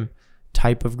same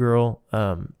type of girl.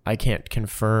 I can't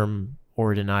confirm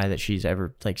or deny that she's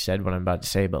ever, like, said what I'm about to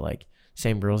say, but, like,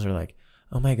 same girls are like,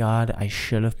 oh my God, I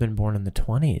should have been born in the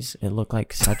 20s. It looked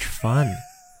like such fun.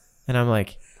 And I'm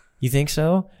like, you think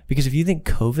so? Because if you think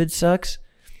COVID sucks,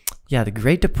 yeah, the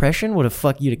Great Depression would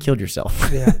have you'd have killed yourself.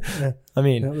 Yeah. I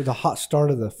mean, it was the hot start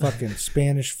of the fucking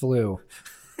Spanish flu.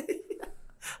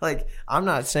 Like, I'm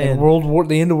not saying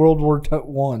the end of World War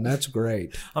I. That's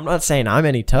great. I'm not saying I'm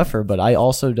any tougher, but I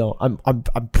also don't.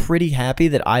 I'm pretty happy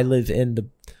that I live in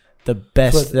the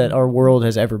best that our world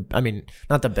has ever. I mean,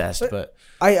 not the best, but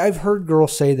I've heard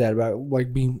girls say that about, like,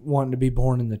 wanting to be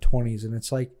born in the 20s, and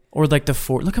it's like, or like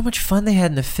look how much fun they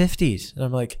had in the 50s, and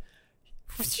I'm like,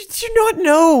 you do not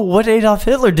know what Adolf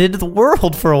Hitler did to the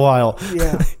world for a while.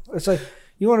 Yeah, it's like,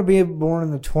 you want to be born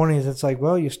in the 20s. It's like,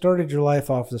 well, you started your life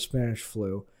off the Spanish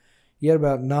flu. You had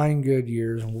about 9 good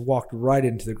years and walked right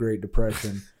into the Great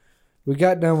Depression. We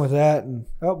got done with that, and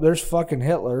there's fucking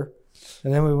Hitler,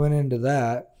 and then we went into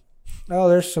that. Oh,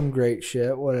 there's some great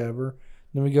shit, whatever.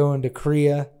 Then we go into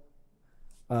Korea,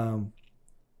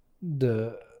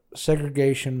 the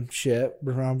segregation shit,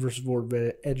 Brown versus Board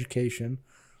of Education.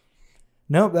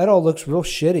 Nope, that all looks real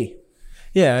shitty.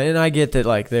 Yeah, and I get that,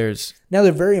 like, they're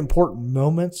very important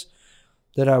moments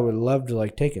that I would love to,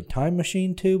 like, take a time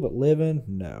machine to, but live in,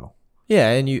 no.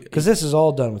 Yeah, and because this is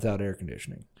all done without air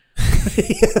conditioning.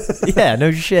 Yeah,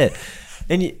 no shit.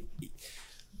 And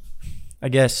I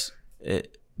guess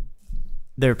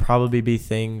there probably be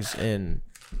things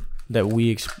that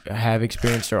we have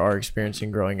experienced or are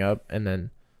experiencing growing up, and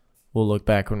then we'll look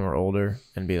back when we're older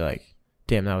and be like,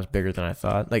 damn, that was bigger than I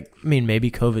thought. Like, I mean,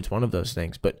 maybe COVID's one of those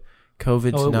things, but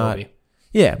COVID's not.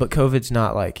 Yeah, but COVID's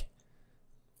not like.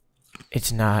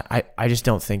 It's not. I just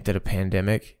don't think that a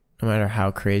pandemic, no matter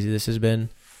how crazy this has been,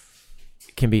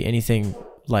 can be anything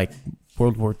like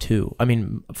World War II. I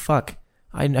mean, fuck.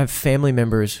 I have family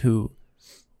members who,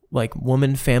 like,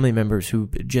 family members who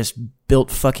just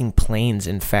built fucking planes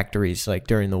in factories, like,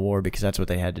 during the war, because that's what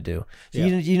they had to do. So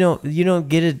yeah. You don't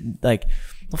get it. Like,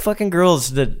 the fucking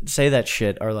girls that say that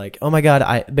shit are like, oh my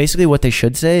God, basically what they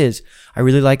should say is, I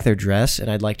really like their dress and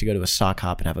I'd like to go to a sock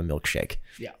hop and have a milkshake.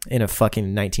 Yeah. In a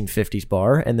fucking 1950s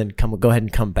bar, and then go ahead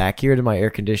and come back here to my air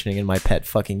conditioning and my pet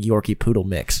fucking Yorkie poodle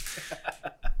mix.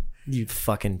 You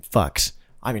fucking fucks.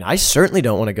 I mean, I certainly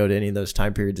don't want to go to any of those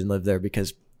time periods and live there,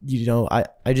 because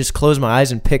I just close my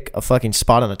eyes and pick a fucking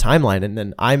spot on a timeline, and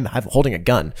then I'm holding a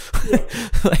gun.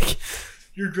 Like,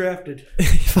 you're drafted.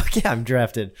 Fuck yeah, I'm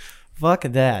drafted. Fuck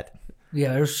that.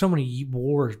 Yeah, there's so many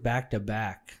wars back to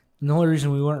back. And the only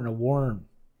reason we weren't in a war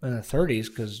in the 30s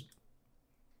because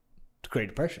the Great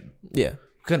Depression. Yeah.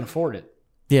 Couldn't afford it.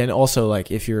 Yeah, and also,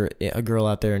 like, if you're a girl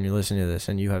out there and you're listening to this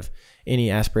and you have any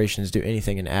aspirations to do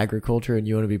anything in agriculture and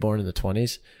you want to be born in the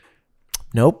 20s,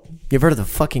 nope. You ever heard of the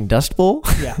fucking Dust Bowl?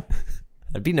 Yeah.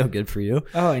 That'd be no good for you.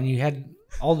 Oh, and you had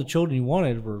all the children you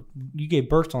wanted you gave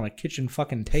birth on a kitchen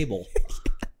fucking table.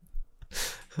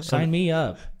 Sign me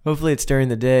up. Hopefully it's during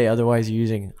the day. Otherwise, you're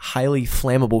using highly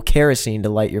flammable kerosene to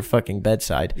light your fucking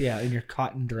bedside. Yeah, in your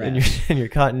cotton dress. In your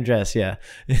cotton dress, yeah.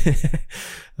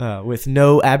 With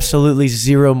absolutely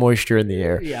zero moisture in the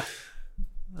air. Yeah.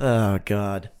 Oh,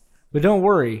 God. But don't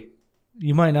worry.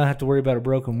 You might not have to worry about a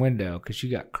broken window because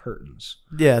you got curtains.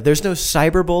 Yeah, there's no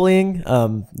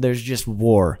cyberbullying. There's just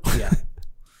war. Yeah.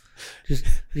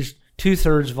 Just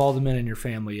 2/3 of all the men in your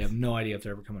family, you have no idea if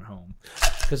they're ever coming home.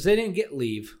 Because they didn't get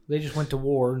leave. They just went to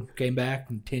war and came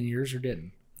back in 10 years or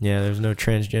didn't. Yeah, there's no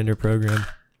transgender program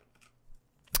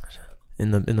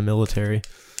in the military.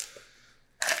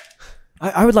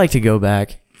 I would like to go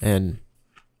back and,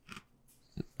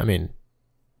 I mean,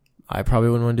 I probably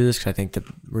wouldn't want to do this because I think the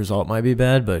result might be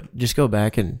bad, but just go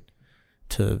back and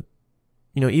to,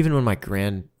 even when my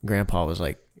grandpa was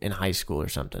like in high school or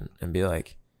something, and be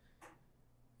like,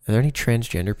 are there any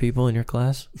transgender people in your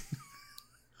class?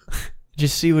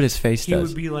 Just see what his face does.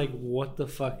 He would be like, what the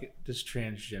fuck does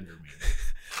transgender mean?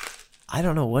 I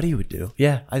don't know what he would do.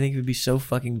 Yeah, I think he would be so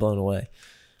fucking blown away.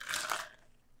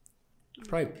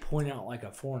 Probably point out like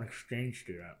a foreign exchange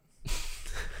student.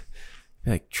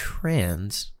 Be like,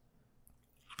 trans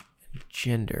and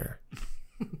gender.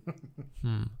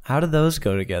 How do those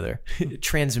go together?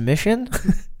 Transmission?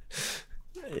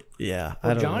 Yeah,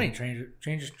 I don't Johnny know.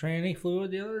 Changed his tranny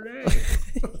fluid the other day.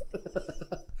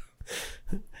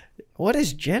 What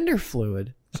is gender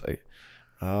fluid? It's like,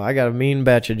 oh, I got a mean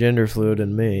batch of gender fluid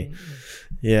in me.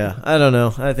 Yeah, I don't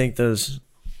know. I think that's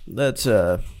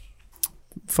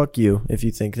fuck you if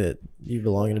you think that you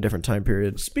belong in a different time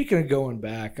period. Speaking of going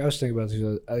back, I was thinking about this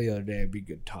the other day. It'd be a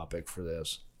good topic for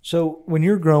this. So when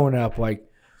you're growing up, like,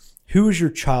 who was your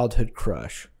childhood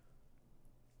crush?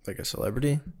 Like a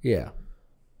celebrity? Yeah.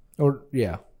 Or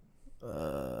yeah.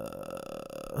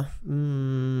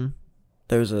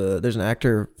 There's an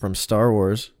actor from Star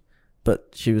Wars, but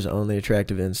she was only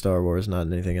attractive in Star Wars, not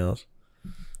in anything else. I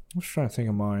was trying to think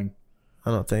of mine.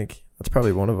 I don't think that's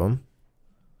probably one of them.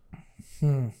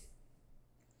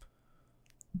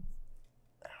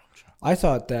 I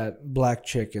thought that black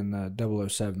chick in the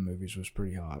 007 movies was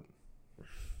pretty hot.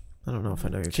 I don't know if I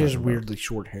know you're She has weirdly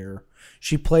short hair.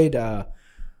 She played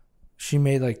she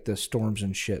made like the Storms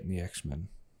and shit in the X-Men.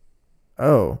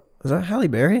 Oh, is that Halle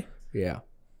Berry? Yeah.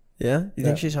 Yeah? You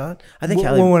think she's hot? I think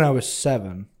when I was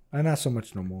 7. Not so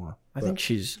much no more. I think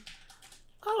she's...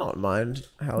 I don't mind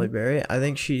Halle Berry. I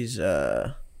think she's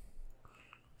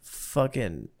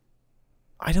fucking...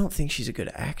 I don't think she's a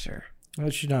good actor. Well,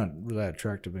 she's not that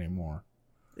attractive anymore.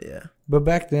 Yeah. But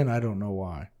back then, I don't know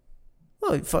why.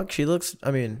 Well, fuck, she looks...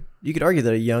 I mean, you could argue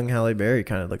that a young Halle Berry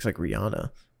kind of looks like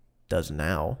Rihanna does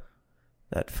now.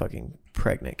 That fucking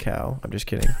pregnant cow. I'm just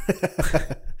kidding.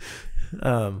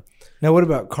 Now, what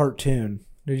about cartoon?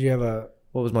 Did you have a...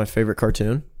 What was my favorite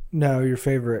cartoon? No, your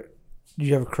favorite... Did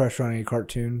you have a crush on any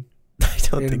cartoon? I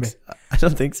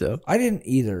don't think so. I didn't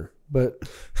either, but...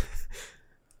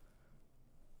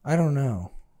 I don't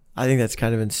know. I think that's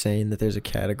kind of insane that there's a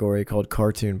category called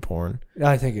cartoon porn.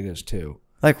 I think it is too.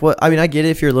 Like what? I mean, I get it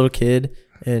if you're a little kid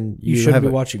and you shouldn't be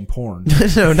watching porn.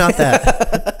 No, not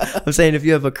that. I'm saying if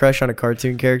you have a crush on a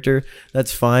cartoon character,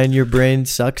 that's fine. Your brain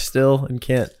sucks still and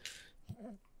can't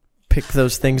pick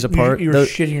those things apart. You were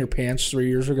shitting your pants 3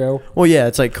 years ago. Well, yeah,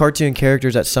 it's like cartoon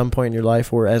characters at some point in your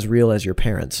life were as real as your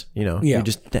parents. You know, yeah.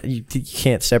 You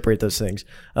can't separate those things.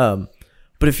 But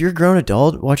if you're a grown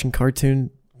adult watching cartoon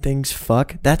things,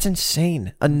 that's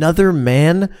insane. Another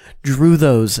man drew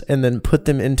those and then put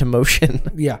them into motion.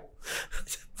 Yeah.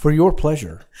 For your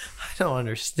pleasure. I don't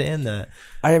understand that.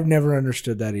 I have never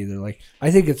understood that either. Like, I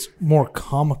think it's more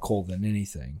comical than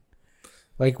anything.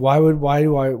 Like, why would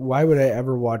I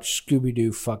ever watch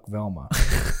Scooby-Doo fuck Velma?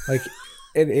 Like,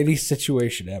 in any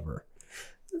situation ever.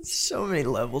 So many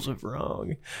levels of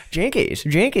wrong. Jankies.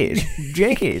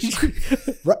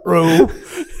 Ruh-roh.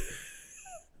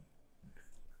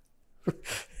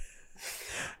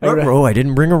 Bro, I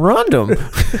didn't bring a rondom.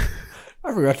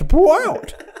 I forgot to pull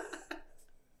out.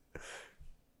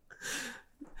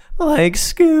 Like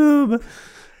Scoob.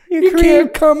 You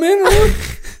can't come in.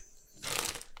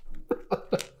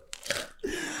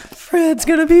 Fred's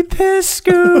gonna be pissed,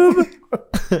 Scoob.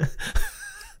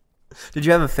 Did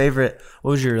you have a favorite?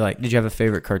 What was your Did you have a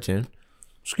favorite cartoon?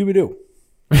 Scooby Doo.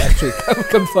 Actually,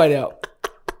 come find out.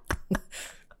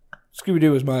 Scooby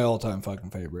Doo is my all-time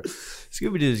fucking favorite.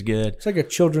 Scooby Doo is good. It's like a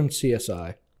children's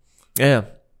CSI. Yeah.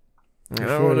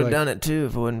 I would have done it too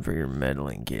if it wasn't for your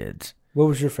meddling kids. What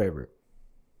was your favorite?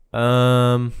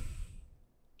 I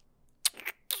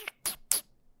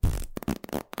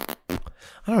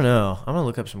don't know. I'm gonna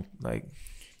look up some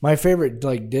My favorite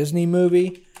Disney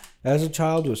movie as a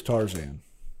child was Tarzan.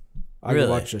 I Really?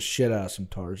 watched the shit out of some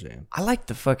Tarzan. I like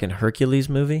the fucking Hercules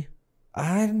movie.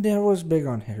 I never was big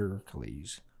on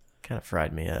Hercules. Kind of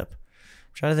fried me up.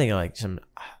 I'm trying to think of some.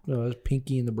 No, it was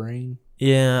Pinky and the Brain.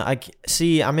 Yeah,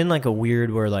 I'm in a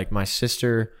weird where my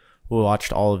sister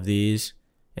watched all of these,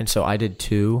 and so I did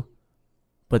too.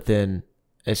 But then,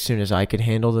 as soon as I could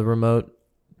handle the remote,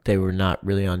 they were not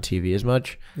really on TV as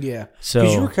much. Yeah, so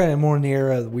because you were kind of more in the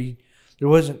era that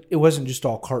it wasn't just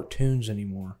all cartoons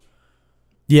anymore.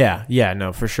 Yeah,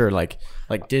 no, for sure. Like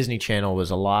Disney Channel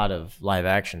was a lot of live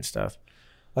action stuff.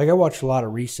 I watched a lot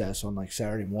of Recess on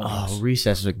Saturday mornings. Oh,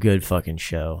 Recess is a good fucking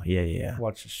show. Yeah.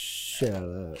 Watch the shit out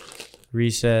of that.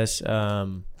 Recess.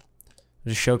 There's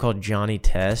a show called Johnny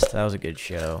Test. That was a good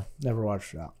show. Never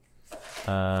watched that.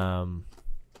 I'm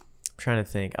trying to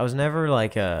think. I was never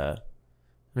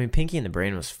Pinky and the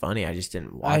Brain was funny. I just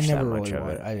didn't watch that much of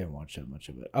it. I didn't watch that much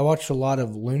of it. I watched a lot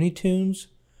of Looney Tunes,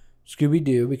 Scooby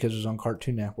Doo because it was on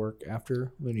Cartoon Network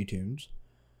after Looney Tunes,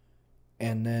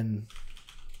 and then,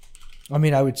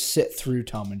 I would sit through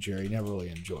Tom and Jerry. Never really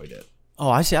enjoyed it. Oh,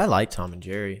 I see. I like Tom and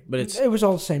Jerry, but it was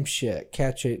all the same shit.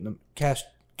 Cat chasing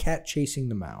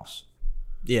the mouse.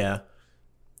 Yeah.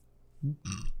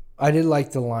 I did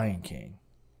like The Lion King,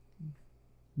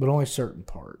 but only certain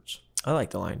parts. I like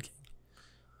The Lion King.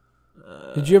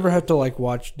 Did you ever have to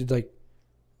watch? Did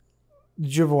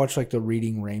you ever watch The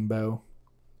Reading Rainbow?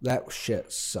 That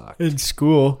shit sucked. In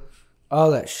school.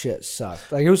 Oh, that shit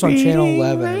sucked. It was on Channel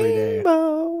 11 every day.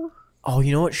 Oh,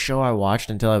 you know what show I watched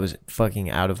until I was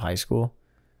fucking out of high school?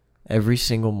 Every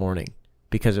single morning.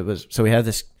 Because it was... So we had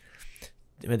this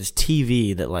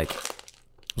TV that it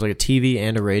was a TV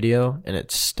and a radio, and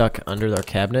it stuck under our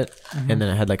cabinet, and then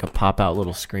it had a pop-out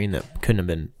little screen that couldn't have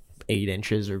been 8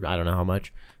 inches or I don't know how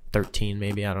much. 13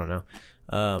 maybe, I don't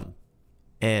know.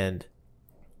 And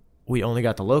we only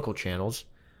got the local channels,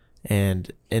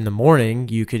 and in the morning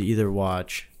you could either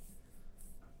watch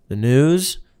the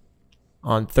news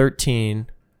on 13,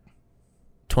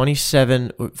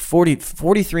 27, 40,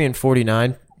 43 and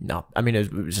 49. No,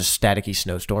 it was a staticky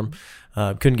snowstorm.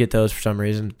 Couldn't get those for some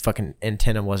reason. Fucking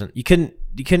antenna wasn't. You couldn't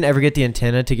ever get the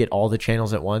antenna to get all the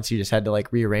channels at once. You just had to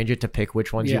rearrange it to pick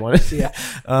which ones you wanted. Yeah.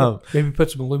 Maybe put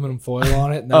some aluminum foil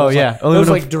on it. And it was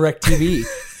like Direct TV.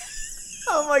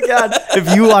 Oh my god!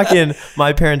 If you walk in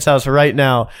my parents' house right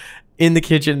now, in the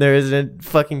kitchen there is a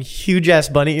fucking huge ass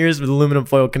bunny ears with aluminum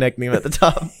foil connecting them at the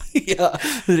top. Yeah,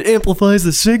 it amplifies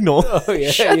the signal. Oh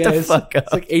yeah, Shut the fuck up.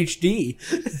 It's HD.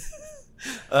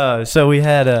 So we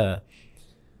had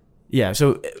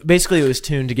so basically it was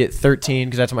tuned to get 13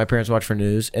 because that's what my parents watched for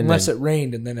news. And unless it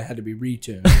rained, and then it had to be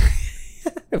retuned.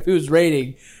 If it was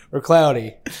raining or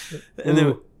cloudy. And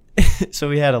then, so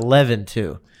we had 11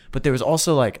 too. But there was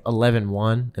also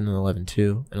 11.1 and then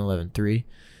 11.2 and 11.3.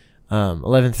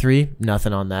 11.3,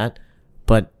 nothing on that.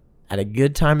 But at a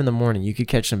good time in the morning, you could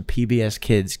catch some PBS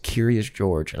Kids Curious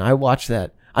George. And I watched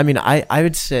that. I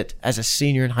would sit as a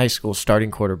senior in high school starting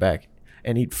quarterback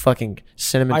and eat fucking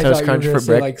Cinnamon Toast Crunch for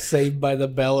breakfast. Saved by the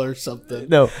Bell or something.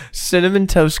 No, Cinnamon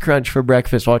Toast Crunch for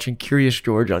breakfast watching Curious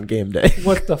George on game day.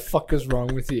 What the fuck is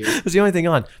wrong with you? It was the only thing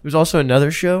on. There's also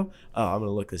another show. Oh, I'm going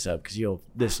to look this up because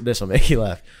this will make you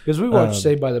laugh. Because we watch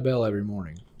Saved by the Bell every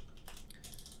morning.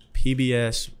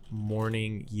 PBS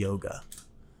Morning Yoga.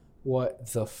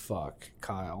 What the fuck,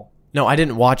 Kyle? No, I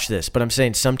didn't watch this, but I'm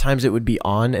saying sometimes it would be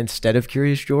on instead of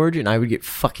Curious George, and I would get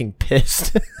fucking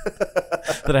pissed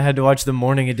that I had to watch the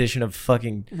morning edition of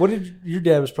fucking... Your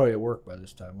dad was probably at work by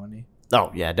this time, wasn't he?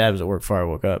 Oh, yeah, Dad was at work before I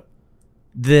woke up.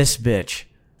 This bitch.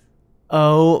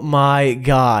 Oh, my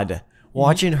God.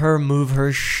 Watching her move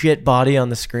her shit body on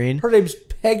the screen. Her name's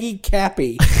Peggy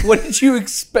Cappy. What did you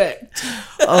expect?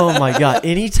 Oh, my God.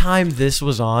 Anytime this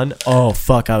was on, oh,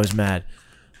 fuck, I was mad.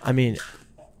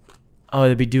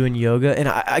 They'd be doing yoga, and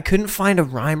I couldn't find a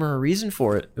rhyme or a reason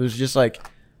for it. It was just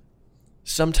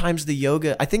sometimes the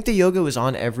yoga, I think the yoga was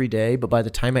on every day, but by the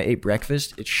time I ate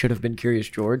breakfast, it should have been Curious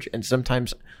George, and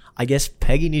sometimes I guess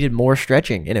Peggy needed more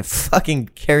stretching, and it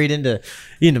fucking carried into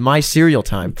my cereal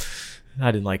time.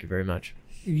 I didn't like it very much.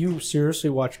 You seriously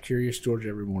watch Curious George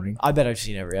every morning? I bet I've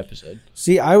seen every episode.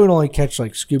 See, I would only catch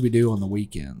like Scooby Doo on the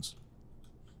weekends,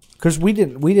 because we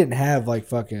didn't have like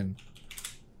fucking.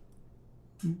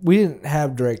 We didn't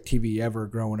have DirecTV ever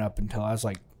growing up until I was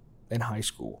like in high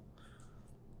school.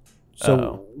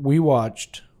 So we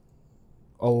watched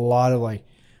a lot of like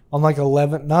on like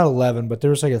 11, not 11, but there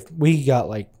was like we got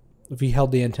like, if you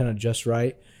held the antenna just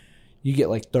right, you get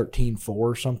like 13.4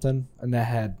 or something, and that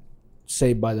had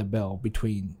Saved by the Bell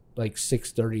between like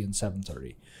 6:30 and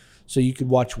 7:30. So you could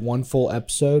watch one full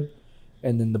episode,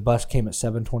 and then the bus came at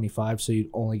 7:25, so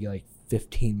you'd only get like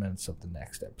 15 minutes of the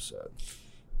next episode.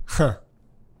 Huh.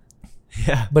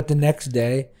 Yeah. But the next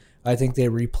day, I think they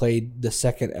replayed the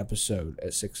second episode at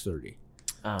 6:30.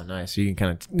 Oh, nice. So you can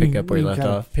kind of pick up where you left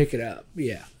off. Pick it up,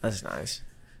 yeah. That's nice.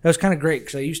 That was kind of great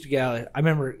because I used to get out. I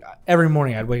remember every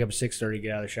morning I'd wake up at 6:30,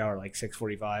 get out of the shower at like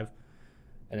 6:45,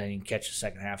 and then you can catch the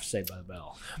second half of Saved by the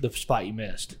Bell, the spot you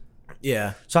missed.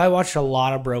 Yeah. So I watched a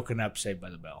lot of broken up Saved by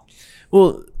the Bell.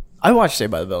 Well, I watched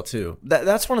Saved by the Bell too.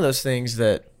 That's one of those things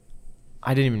that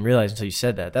I didn't even realize until you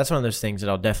said that. That's one of those things that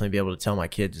I'll definitely be able to tell my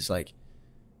kids is like,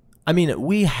 I mean,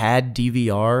 we had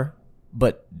DVR,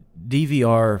 but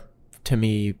DVR to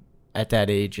me at that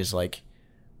age was like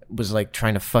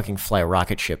trying to fucking fly a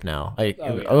rocket ship now. I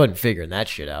wasn't figuring that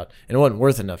shit out, and it wasn't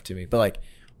worth enough to me. But like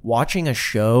watching a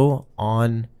show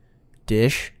on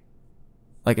Dish,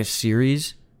 like a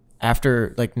series,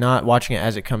 after like not watching it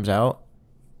as it comes out,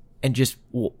 and just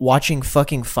watching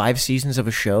fucking 5 seasons of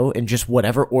a show in just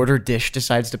whatever order Dish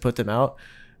decides to put them out,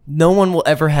 no one will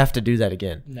ever have to do that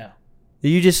again. No.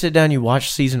 You just sit down, you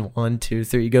watch season 1, 2,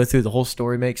 3, you go through the whole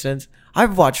story, makes sense.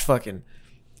 I've watched fucking,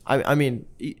 I mean,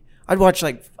 I'd watch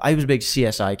like, I was a big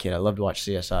CSI kid. I loved to watch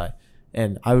CSI.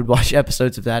 And I would watch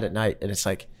episodes of that at night. And it's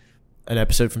like an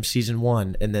episode from season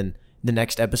 1. And then the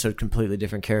next episode, completely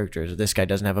different characters. This guy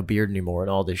doesn't have a beard anymore. And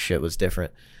all this shit was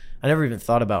different. I never even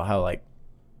thought about how like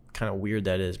kind of weird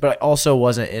that is. But I also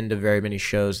wasn't into very many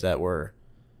shows that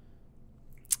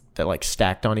like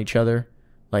stacked on each other.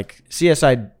 Like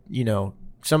CSI, you know,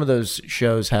 some of those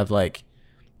shows have like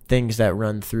things that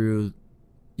run through,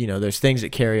 you know, there's things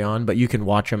that carry on, but you can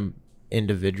watch them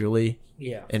individually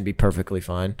and be perfectly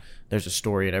fine. There's a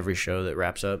story in every show that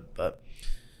wraps up, but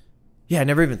yeah, I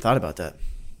never even thought about that.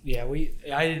 Yeah, we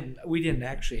didn't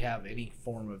actually have any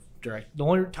form of direct. The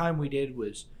only time we did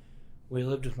was we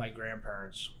lived with my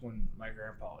grandparents when my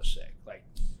grandpa was sick. Like,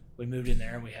 we moved in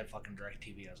there and we had fucking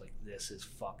DirecTV. I was like, this is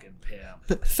fucking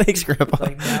pimp. Thanks, Grandpa.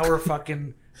 Like, now we're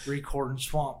fucking recording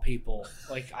Swamp People.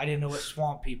 Like, I didn't know what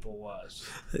Swamp People was.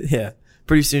 Yeah.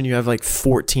 Pretty soon you have like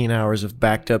 14 hours of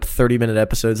backed up 30-minute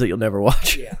episodes that you'll never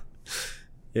watch. Yeah.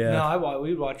 Yeah. No,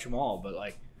 we'd watch them all, but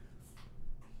like,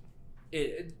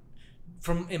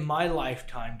 from in my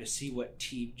lifetime to see what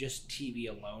just TV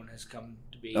alone has come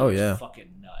to be is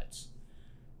fucking nuts.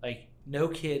 Like, no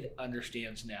kid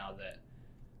understands now that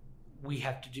we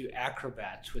have to do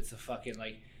acrobats with the fucking,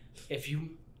 like, if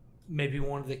you, maybe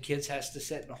one of the kids has to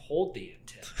sit and hold the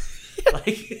antenna.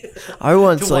 Like, I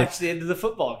once to watch the end of the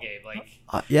football game. Like,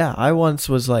 I once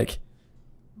was like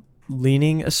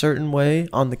leaning a certain way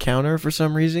on the counter for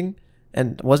some reason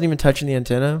and wasn't even touching the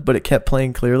antenna, but it kept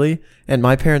playing clearly. And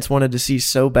my parents wanted to see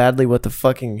so badly what the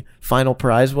fucking final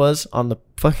prize was on the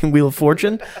fucking Wheel of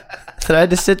Fortune that I had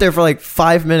to sit there for like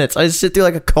 5 minutes. I had to sit through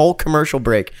like a Colt commercial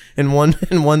break in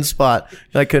one spot.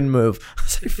 I couldn't move. I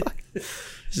was like, fuck,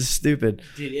 this is stupid.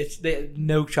 Dude,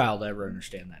 no child ever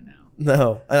understand that now.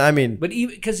 No, I mean, but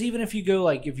even if you go,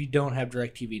 like, if you don't have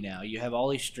DirecTV now, you have all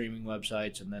these streaming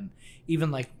websites, and then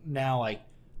even like now, like,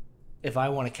 if I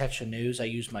want to catch the news, I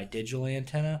use my digital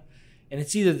antenna, and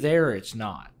it's either there or it's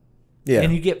not. Yeah.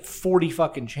 And you get 40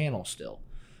 fucking channels still.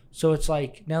 So it's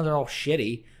like, now they're all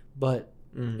shitty, but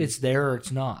it's there or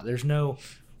it's not. There's no...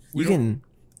 In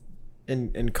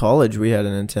college, we had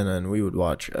an antenna, and we would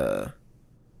watch...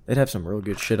 they'd have some real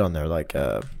good shit on there, like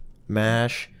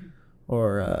MASH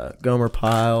or Gomer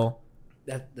Pyle.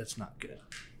 That's not good.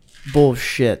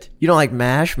 Bullshit. You don't like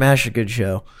MASH? MASH is a good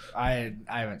show. I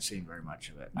haven't seen very much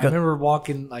of it. I remember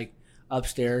walking like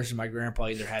upstairs and my grandpa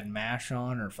either had MASH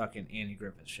on or fucking Andy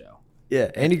Griffith's show.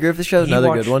 Yeah, Andy Griffith's show is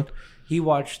another good one. He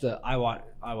watched I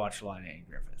watched a lot of Andy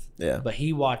Griffith. Yeah. But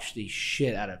he watched the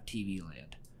shit out of TV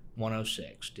Land.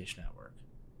 106 Dish Network.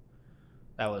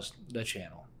 That was the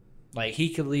channel. Like, he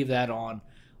could leave that on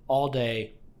all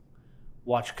day,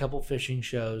 watch a couple fishing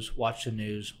shows, watch the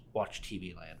news, watch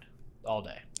TV Land all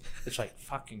day. It's like,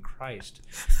 fucking Christ.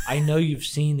 I know you've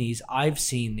seen these. I've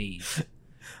seen these.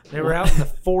 They were out in the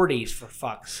 40s, for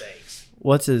fuck's sakes.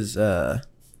 What's his,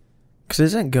 because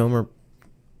isn't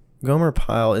Gomer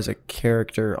Pyle is a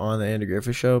character on the Andy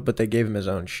Griffith show, but they gave him his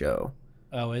own show.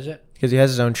 Oh, is it? Because he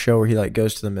has his own show where he like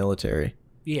goes to the military.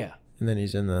 Yeah. And then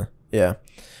he's in the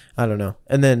I don't know.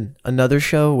 And then another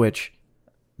show, which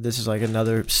this is like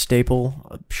another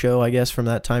staple show, I guess, from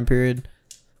that time period,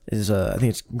 is I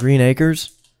think it's Green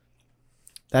Acres.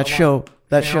 That show.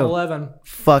 11.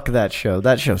 Fuck that show.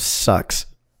 That show sucks.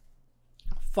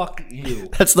 Fuck you.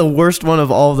 That's the worst one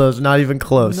of all of those. Not even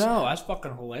close. No, that's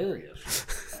fucking hilarious.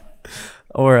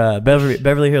 Or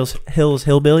Beverly Hills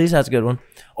Hillbillies. That's a good one.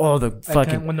 Oh, the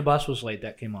fucking when the bus was late,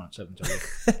 that came on at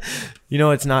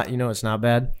 7:30. It's not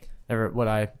bad. What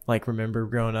I like remember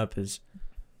growing up is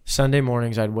Sunday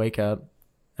mornings I'd wake up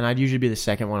and I'd usually be the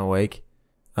second one awake.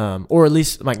 Or at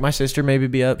least like my sister maybe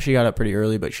be up. She got up pretty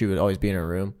early, but she would always be in her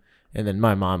room. And then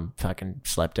my mom fucking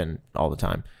slept in all the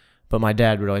time. But my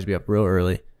dad would always be up real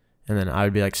early. And then I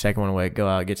would be like second one awake, go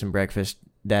out, get some breakfast.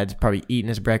 Dad's probably eating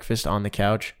his breakfast on the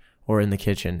couch or in the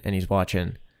kitchen, and he's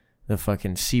watching the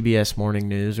fucking CBS Morning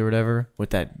News or whatever with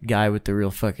that guy with the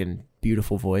real fucking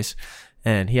beautiful voice.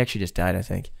 And he actually just died, I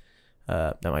think.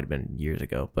 That might have been years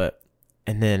ago.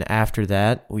 And then after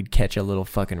that, we'd catch a little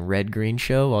fucking Red Green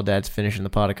show while Dad's finishing the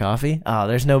pot of coffee. Oh,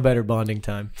 there's no better bonding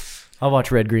time. I'll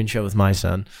watch Red Green show with my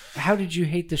son. How did you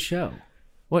hate the show?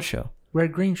 What show?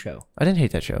 Red Green show. I didn't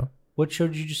hate that show. What show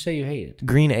did you just say you hated?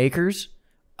 Green Acres?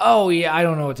 Oh, yeah. I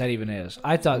don't know what that even is.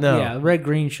 I thought, No. yeah, Red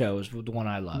Green show is the one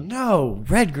I loved. No,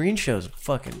 Red Green show's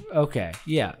fucking... Okay,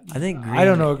 yeah. I think I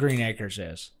don't know what Green Acres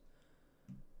is.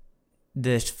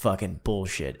 This fucking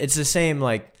bullshit. It's the same,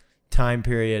 like, time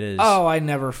period as... Oh, I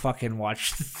never fucking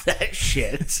watched that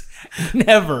shit.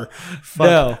 Never.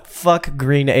 Fuck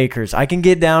Green Acres. I can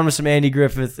get down with some Andy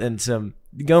Griffith and some...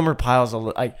 Gomer Pyle's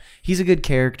he's a good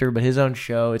character, but his own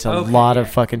show, it's a lot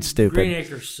of fucking stupid. Green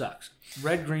Acres sucks.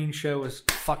 Red Green show is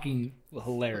fucking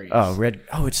hilarious.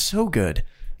 Oh, it's so good.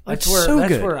 That's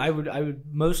where I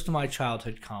would most of my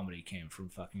childhood comedy came from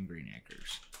fucking Green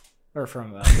Acres. Or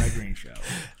from Red Green show.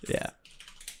 Yeah.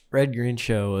 Red Green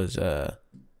show was that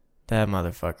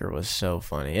motherfucker was so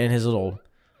funny. And his little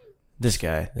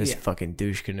fucking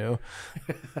douche canoe.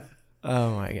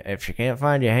 Oh my god. If she can't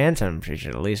find you handsome, she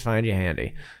should at least find you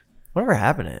handy. Whatever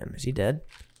happened to him? Is he dead?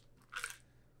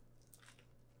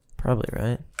 Probably,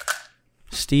 right?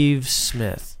 Steve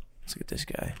Smith. Let's look at this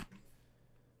guy.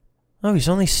 Oh, he's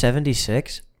only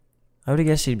 76? I would have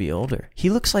guessed he'd be older.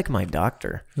 He looks like my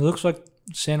doctor. He looks like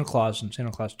Santa Claus in Santa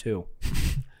Claus 2.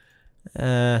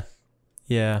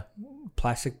 Yeah.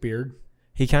 Plastic beard.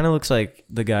 He kind of looks like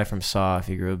the guy from Saw if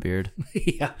he grew a beard.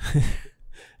 Yeah.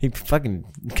 He fucking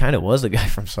kind of was the guy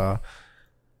from Saw.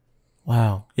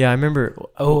 Wow. Yeah, I remember.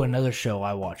 Oh, another show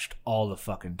I watched all the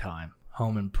fucking time.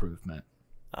 Home Improvement.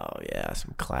 Oh, yeah.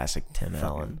 Some classic Tim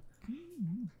Allen.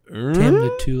 Tim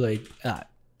the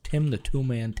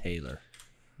Toolman Taylor.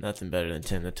 Nothing better than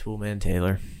Tim the Toolman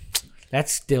Taylor.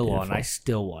 That's still Beautiful. on. I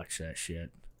still watch that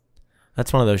shit.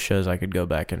 That's one of those shows I could go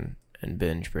back and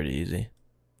binge pretty easy.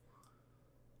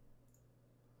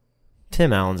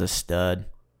 Tim Allen's a stud.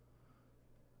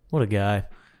 What a guy.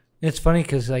 It's funny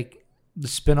because, like, the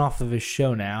spinoff of his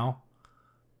show now,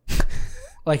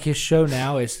 like, his show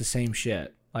now is the same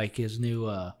shit. Like, his new,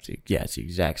 it's the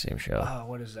exact same show.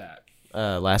 what is that?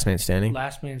 Last Man Standing?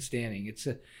 Last Man Standing.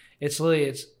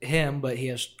 It's him, but he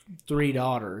has 3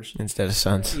 daughters. Instead of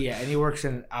sons. Yeah, and he works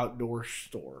in an outdoor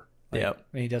store. Yep.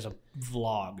 And he does a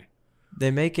vlog. They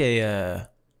make a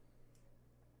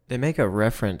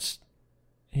reference,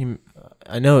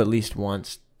 I know at least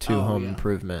once, to Home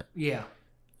Improvement. Yeah.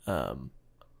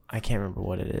 I can't remember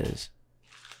what it is.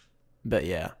 But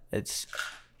yeah,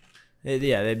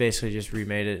 they basically just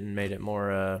remade it and made it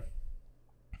more,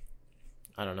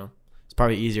 I don't know. It's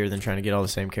probably easier than trying to get all the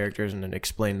same characters and then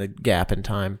explain the gap in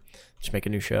time. Just make a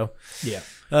new show. Yeah.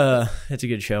 It's a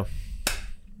good show.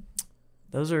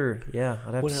 Those are, I'd have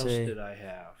to say. What else did I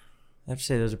have? I have to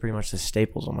say those are pretty much the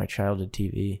staples on my childhood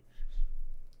TV.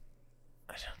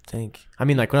 I don't think. I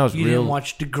mean, like when I was You didn't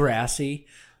watch Degrassi?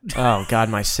 Oh, God,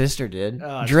 my sister did.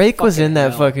 Oh, Drake was in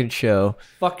that hell. fucking show.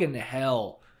 Fucking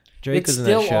hell. Drake It's was in that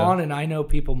still show. on, and I know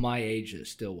people my age that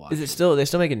still watch Is it still? They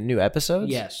still making new episodes?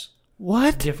 Yes.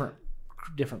 What? Different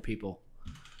people.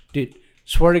 Dude,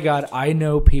 swear to God, I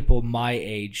know people my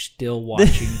age still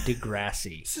watching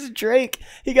Degrassi. This is Drake.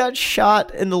 He got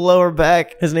shot in the lower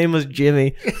back. His name was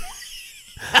Jimmy.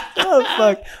 Oh,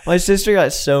 fuck. My sister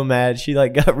got so mad. She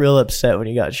got real upset when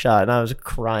he got shot, and I was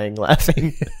crying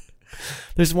laughing.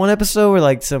 There's one episode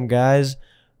where some guys,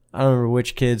 I don't remember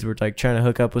which kids, were trying to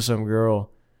hook up with some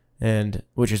girl, and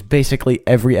which is basically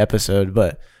every episode,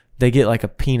 but they get a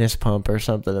penis pump or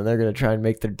something, and they're gonna try and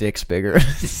make their dicks bigger.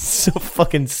 It's so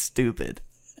fucking stupid.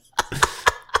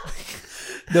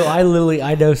 No,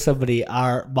 I know somebody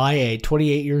my age,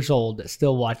 28 years old, that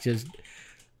still watches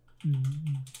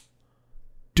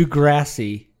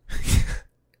Degrassi,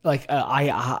 like a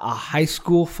high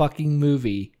school fucking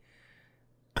movie.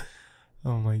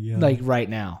 Oh my god! Like right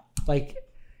now, like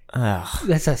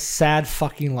that's a sad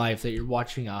fucking life that you're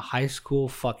watching a high school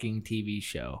fucking TV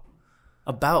show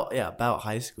about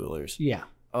high schoolers. Yeah.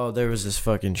 Oh, there was this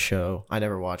fucking show. I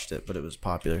never watched it, but it was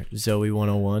popular. Zoe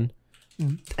 101.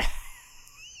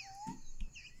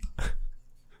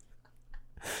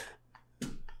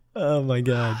 Oh my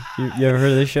god. You ever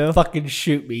heard of this show? Fucking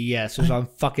shoot me, yes. It was on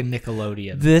fucking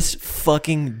Nickelodeon. This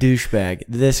fucking douchebag.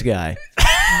 This guy.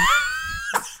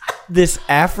 This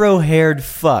afro-haired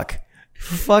fuck.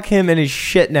 Fuck him and his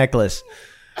shit necklace.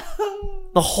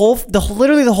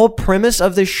 Literally the whole premise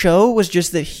of this show was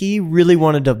just that he really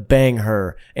wanted to bang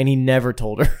her and he never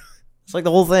told her. It's like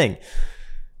the whole thing.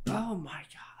 Oh my god.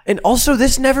 And also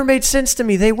this never made sense to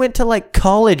me. They went to like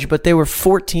college, but they were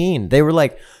 14. They were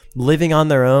like living on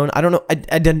their own. I don't know.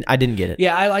 I didn't get it.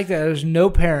 Yeah, I like that. There's no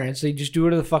parents. They just do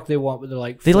whatever the fuck they want, but they're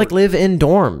like they like live in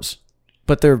dorms,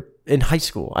 but they're in high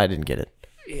school. I didn't get it.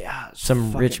 Yeah,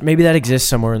 some rich, maybe that exists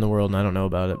somewhere in the world and I don't know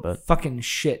about it, but fucking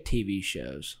shit TV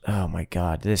shows. Oh my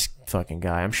god, this fucking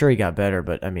guy. I'm sure he got better,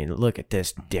 but I mean, look at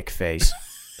this dick face.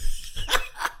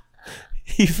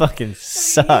 He fucking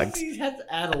sucks. He has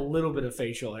to add a little bit of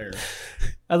facial hair.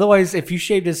 Otherwise, if you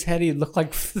shaved his head, he'd look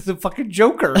like the fucking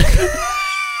Joker.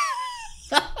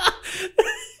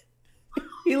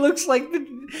 He looks like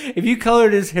if you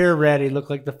colored his hair red, he'd look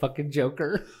like the fucking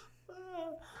Joker.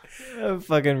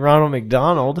 Fucking Ronald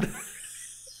McDonald.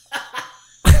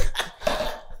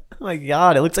 Oh my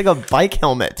god, it looks like a bike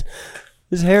helmet.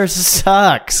 His hair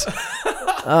sucks.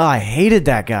 Oh, I hated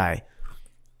that guy.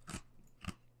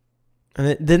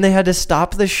 And then they had to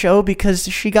stop the show because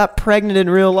she got pregnant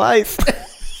in real life.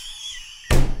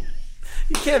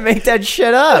 You can't make that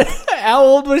shit up. How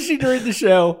old was she during the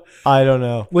show? I don't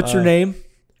know. What's her name?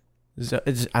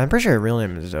 I'm pretty sure her real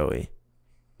name is Zoe.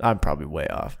 I'm probably way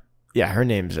off. Yeah, her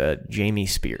name's Jamie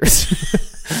Spears.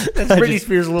 That's Britney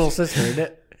Spears' little sister, isn't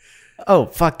it? Oh,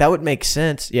 fuck, that would make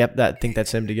sense. Yep, I think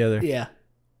that's them together. Yeah.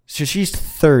 So she's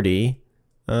 30.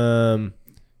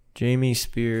 Jamie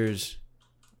Spears'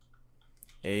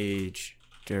 age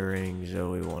during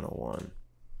Zoe 101.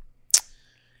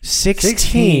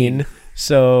 16.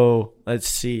 So let's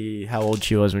see how old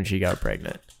she was when she got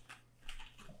pregnant.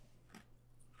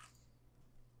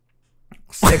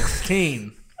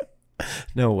 16.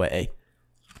 No way.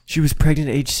 She was pregnant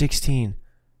at age 16.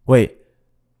 Wait.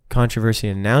 Controversy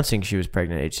announcing she was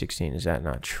pregnant at age 16. Is that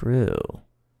not true?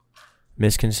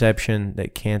 Misconception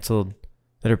that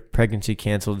her pregnancy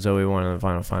canceled Zoe 1 in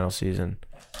the final season.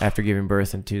 After giving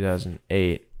birth in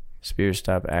 2008, Spears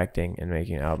stopped acting and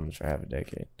making albums for half a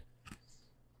decade.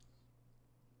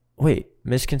 Wait.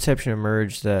 Misconception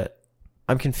emerged that...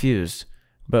 I'm confused.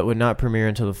 But would not premiere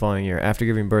until the following year. After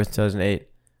giving birth in 2008...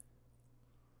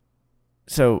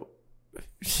 So,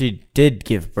 she did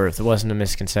give birth. It wasn't a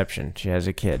misconception. She has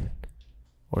a kid.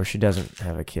 Or she doesn't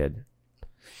have a kid.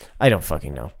 I don't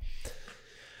fucking know.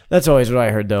 That's always what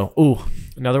I heard, though. Ooh,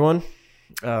 another one?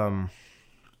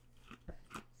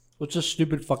 What's a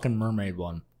stupid fucking mermaid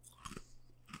one?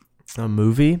 A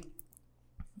movie?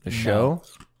 A show?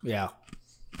 Yeah.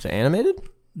 Is it animated?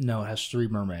 No, it has 3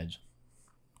 mermaids.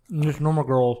 And just normal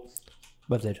girls,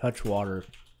 but they touch water.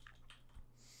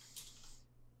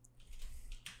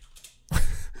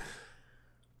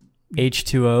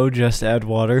 H2O, just add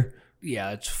water.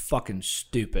 Yeah, it's fucking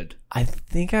stupid. I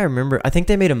think I remember. I think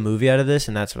they made a movie out of this,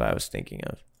 and that's what I was thinking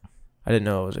of. I didn't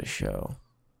know it was a show.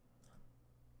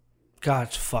 God,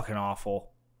 it's fucking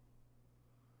awful.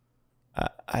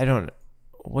 I don't...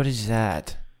 What is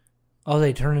that? Oh,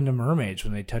 they turn into mermaids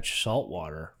when they touch salt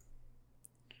water.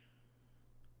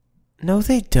 No,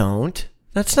 they don't.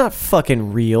 That's not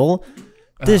fucking real.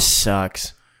 This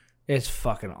sucks. It's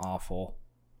fucking awful.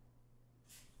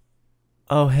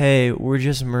 Oh, hey, we're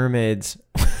just mermaids.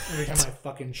 Every time I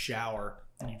fucking shower,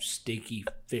 you stinky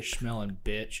fish smelling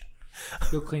bitch.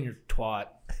 Go clean your twat.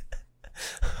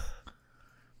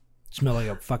 Smell like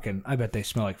a fucking... I bet they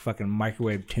smell like fucking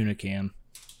microwave tuna can.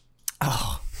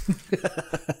 Oh.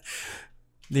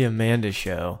 The Amanda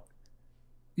Show.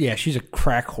 Yeah, she's a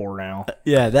crack whore now.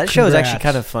 Yeah, that show is actually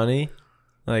kind of funny.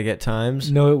 Like, at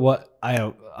times. No,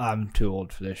 I'm too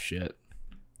old for this shit.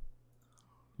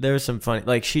 There was some funny...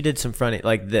 Like, she did some funny...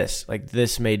 Like, this. Like,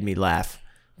 this made me laugh.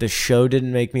 The show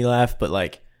didn't make me laugh, but,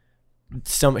 like...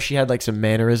 She had, like, some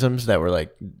mannerisms that were,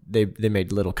 like... They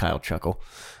made little Kyle chuckle.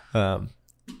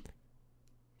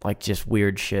 Like, just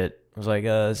weird shit. I was like,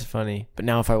 this is funny. But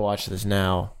now if I watch this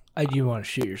now, You want to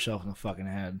shoot yourself in the fucking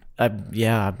head. I'm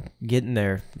getting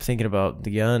there. I'm thinking about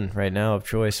the gun right now of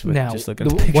choice. With Now, just looking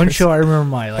at the one pictures. show I remember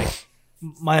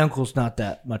my uncle's not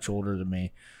that much older than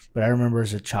me, but I remember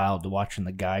as a child watching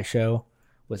the Guy show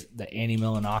with the Annie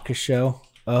Milonakis show.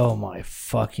 Oh my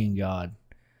fucking God.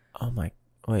 Oh my,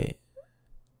 wait.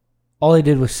 All he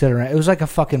did was sit around. It was like a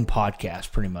fucking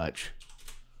podcast, pretty much.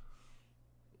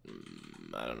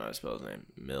 I don't know how to spell his name.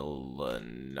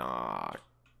 Milonakis.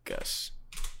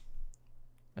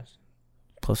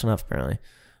 Close enough, apparently.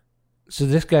 So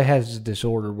this guy has a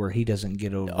disorder where he doesn't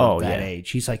get over that age.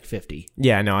 He's like 50.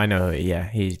 Yeah, no, I know. Yeah,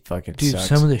 he fucking Dude, sucks.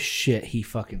 some of the shit he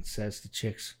fucking says to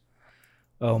chicks.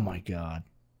 Oh my God.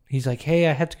 He's like, hey,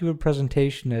 I have to give a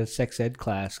presentation at a sex ed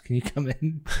class. Can you come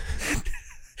in?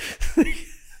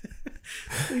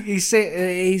 He's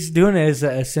doing it as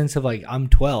a sense of like, I'm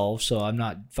 12, so I'm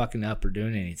not fucking up or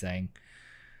doing anything.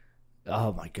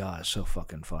 Oh my God, it's so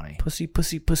fucking funny. Pussy,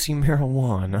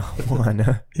 marijuana.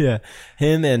 Yeah.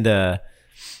 Him and,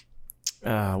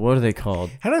 what are they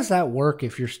called? How does that work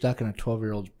if you're stuck in a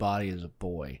 12-year-old's body as a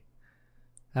boy?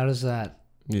 How does that?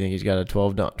 You think he's got a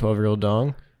 12-year-old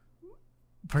dong?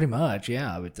 Pretty much,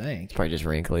 yeah, I would think. It's probably just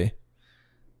wrinkly.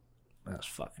 That's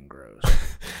fucking gross.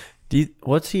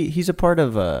 He's a part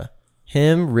of,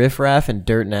 him, Riff Raff, and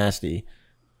Dirt Nasty.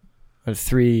 Are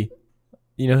three.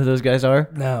 You know who those guys are?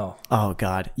 No. Oh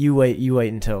God! You wait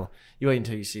until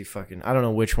you see fucking. I don't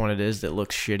know which one it is that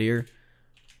looks shittier.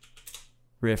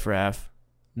 Riff Raff,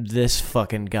 this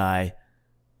fucking guy.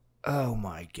 Oh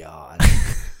my God.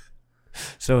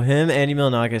 So him, Andy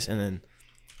Milonakis, and then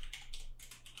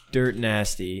Dirt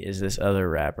Nasty is this other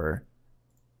rapper.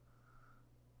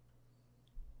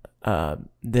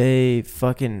 They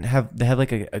have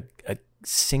like a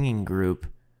singing group,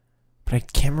 but I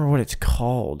can't remember what it's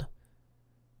called.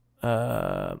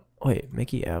 Wait,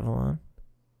 Mickey Avalon?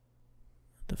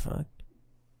 What the fuck?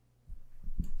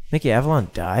 Mickey Avalon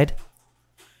died?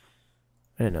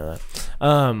 I didn't know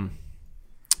that.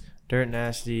 Dirt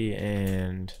Nasty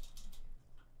and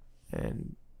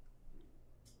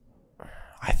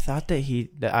I thought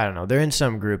that I don't know. They're in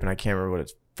some group and I can't remember what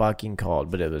it's fucking called,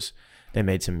 but they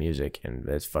made some music and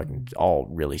it's fucking all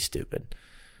really stupid.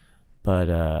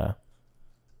 But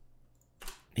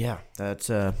yeah,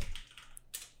 that's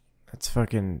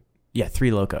fucking, yeah,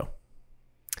 Three Loco.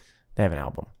 They have an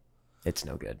album. It's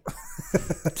no good.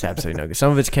 It's absolutely no good.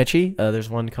 Some of it's catchy. There's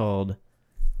one called,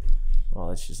 well,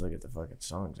 let's just look at the fucking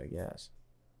songs, I guess.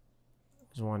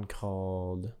 There's one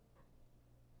called,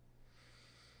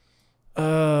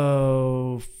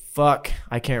 oh, fuck.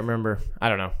 I can't remember. I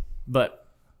don't know. But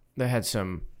they had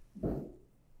some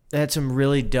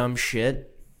really dumb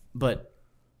shit. But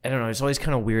I don't know. It's always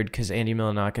kind of weird because Andy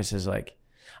Milonakis is like,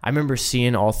 I remember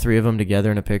seeing all three of them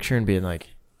together in a picture and being like,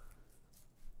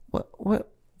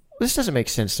 what? This doesn't make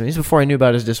sense to me. This is before I knew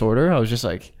about his disorder. I was just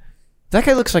like, that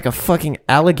guy looks like a fucking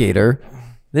alligator.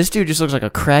 This dude just looks like a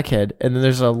crackhead. And then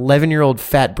there's an 11-year-old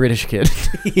fat British kid.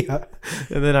 Yeah.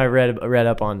 And then I read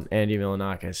up on Andy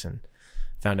Milonakis and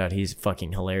found out he's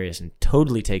fucking hilarious and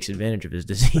totally takes advantage of his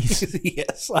disease.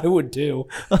 Yes, I would too.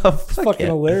 Oh, It's fucking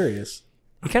hilarious.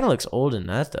 He kind of looks old in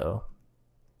that, though.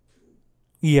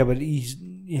 Yeah, but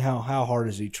how hard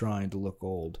is he trying to look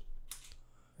old?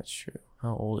 That's true.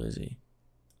 How old is he?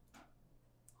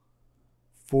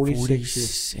 46.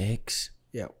 46?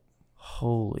 Yeah.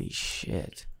 Holy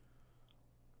shit.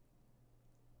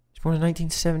 He's born in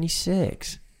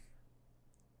 1976.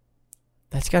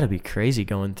 That's got to be crazy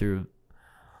going through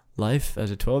life as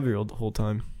a 12-year-old the whole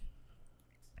time.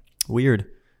 Weird.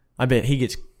 I bet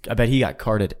he got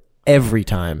carded every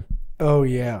time. Oh,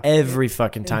 yeah. Every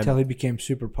fucking time. Until he became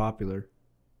super popular.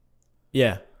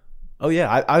 Yeah. Oh, yeah.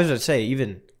 I was going to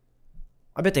say,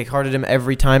 I bet they carded him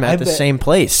every time at the same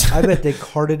place. I bet they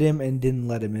carded him and didn't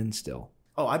let him in still.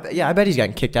 Oh, I bet he's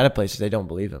gotten kicked out of places. They don't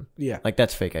believe him. Yeah. Like,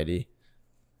 that's fake ID.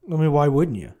 I mean, why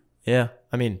wouldn't you? Yeah.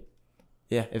 I mean,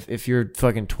 yeah, if your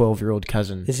fucking 12-year-old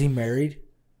cousin. Is he married?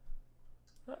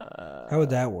 How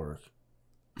would that work?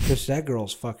 Because that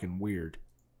girl's fucking weird.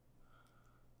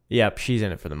 Yep, she's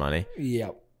in it for the money.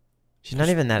 Yep. She's not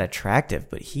even that attractive,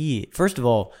 but first of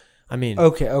all, I mean.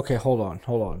 Okay, hold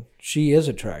on. She is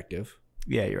attractive.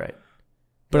 Yeah, you're right.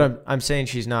 But I'm saying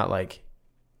she's not like,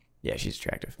 yeah, she's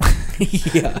attractive.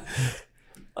 Yeah.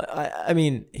 I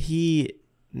mean, he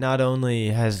not only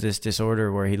has this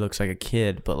disorder where he looks like a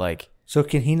kid, but like. So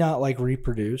can he not like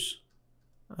reproduce?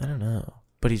 I don't know.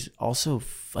 But he's also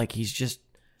like, he's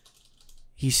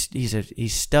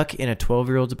stuck in a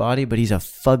 12-year-old's body, but he's a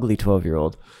fugly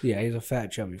 12-year-old. Yeah, he's a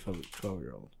fat, chubby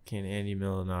 12-year-old. Can Andy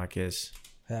Milonakis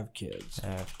have kids?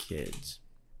 Have kids.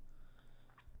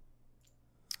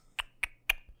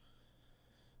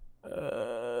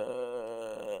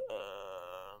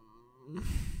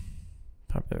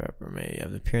 Popular rapper may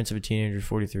have the appearance of a teenager,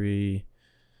 43.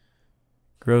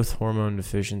 Growth hormone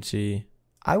deficiency.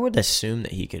 I would assume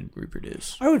that he could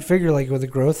reproduce. I would figure like with a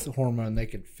growth hormone, they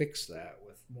could fix that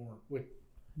with more.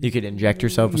 You could inject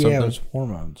yourself with something? Yeah, with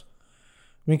hormones.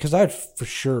 I mean, because I'd for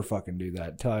sure fucking do that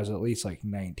until I was at least like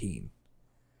 19.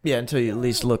 Yeah, until you at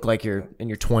least look like you're in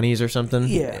your 20s or something.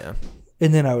 Yeah.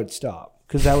 And then I would stop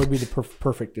because that would be the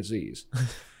perfect disease.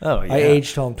 Oh, yeah. I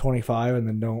age till I'm 25 and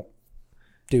then don't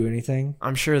do anything.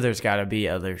 I'm sure there's got to be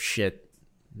other shit,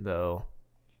 though,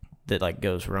 that like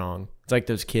goes wrong. It's like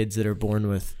those kids that are born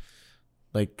with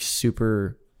like the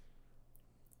super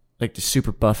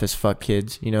buff as fuck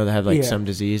kids, you know, that have like some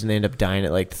disease and they end up dying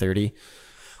at like 30.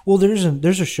 Well, there's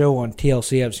a show on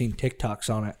TLC. I've seen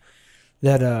TikToks on it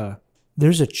that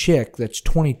there's a chick that's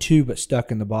 22 but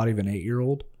stuck in the body of an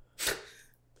 8-year-old,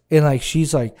 and like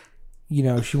she's like, you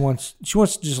know, she wants to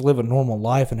just live a normal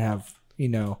life and have, you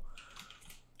know,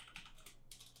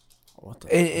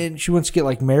 and she wants to get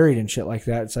like married and shit like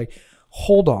that. It's like,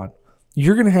 hold on,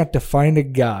 you're gonna have to find a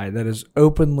guy that is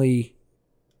openly.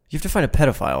 You have to find a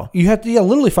pedophile. You have to,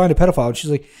 literally find a pedophile. And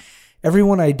she's like,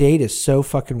 everyone I date is so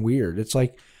fucking weird. It's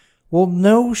like, well,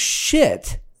 no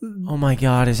shit. Oh my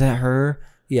God, is that her?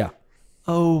 Yeah.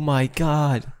 Oh my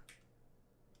God.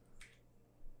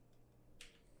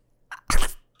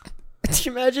 Can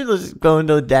you imagine just going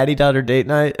to a daddy-daughter date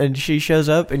night and she shows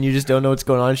up and you just don't know what's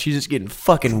going on? She's just getting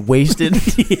fucking wasted.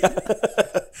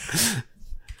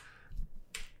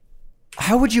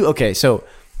 How would you... Okay, so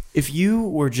if you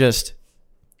were just...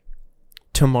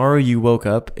 Tomorrow you woke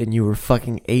up and you were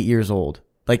fucking 8 years old,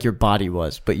 like your body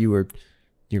was, but you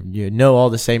know all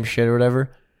the same shit or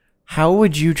whatever. How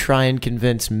would you try and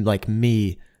convince like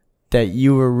me that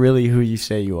you were really who you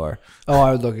say you are? Oh,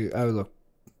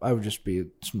 I would just be a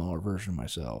smaller version of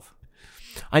myself.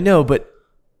 I know, but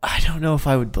I don't know if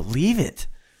I would believe it.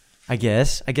 I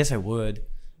guess I would.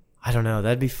 I don't know.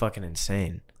 That'd be fucking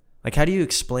insane. Like, how do you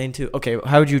explain to... Okay,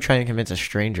 how would you try and convince a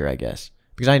stranger, I guess?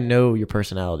 Because I know your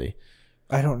personality.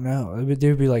 I don't know. They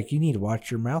would be like, you need to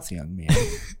watch your mouth, young man.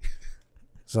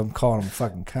 So I'm calling him a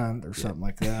fucking cunt or something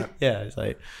like that. Yeah, it's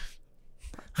like...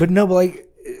 But no, but like,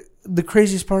 the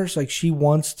craziest part is like, she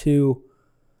wants to...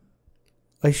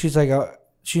 Like, she's like...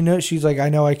 she's like, I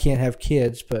know I can't have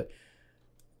kids, but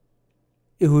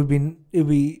it would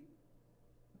be...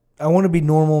 I want to be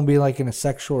normal and be like in a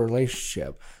sexual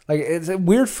relationship. Like, it's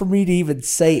weird for me to even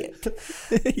say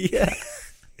it. Yeah.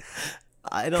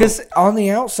 I don't... Because on the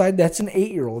outside, that's an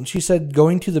 8-year-old. And she said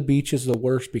going to the beach is the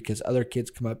worst because other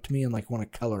kids come up to me and like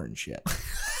want to color and shit.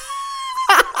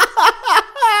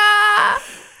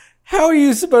 How are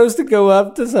you supposed to go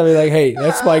up to somebody like, hey,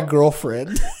 that's my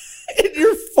girlfriend? And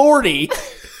you're 40.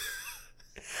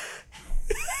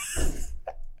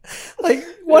 Like,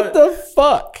 what the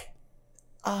fuck?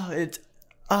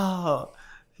 Oh,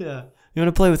 yeah. You want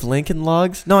to play with Lincoln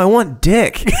Logs? No, I want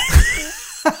dick.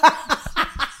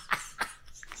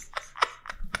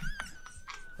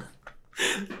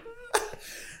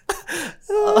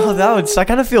 Oh, that would suck. I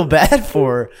kind of feel bad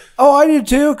for her. Oh, I do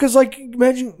too. Because, like,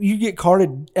 imagine you get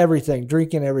carded everything,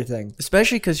 drinking everything.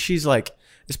 Especially because she's like,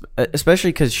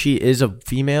 especially because she is a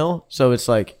female. So it's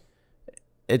like,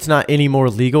 it's not any more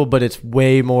legal, but it's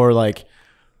way more like,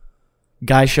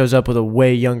 guy shows up with a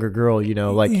way younger girl, you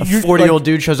know, like a 40-year-old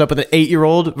dude shows up with an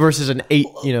 8-year-old versus an 8,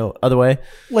 you know, other way.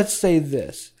 Let's say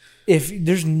this. If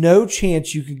there's no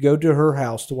chance you could go to her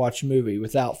house to watch a movie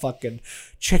without fucking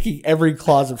checking every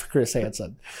closet for Chris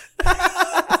Hansen.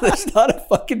 There's not a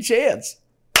fucking chance.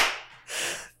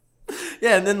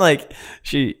 Yeah, and then like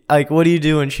what do you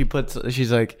do when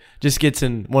she's like just gets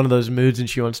in one of those moods and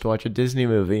she wants to watch a Disney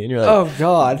movie and you're like, oh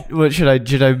God, what should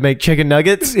I make chicken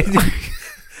nuggets?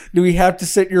 Do we have to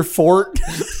sit in your fort?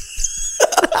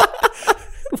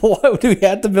 What, do we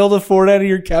have to build a fort out of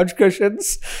your couch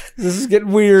cushions? This is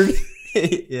getting weird.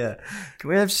 Yeah. Can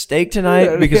we have steak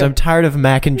tonight? Because I'm tired of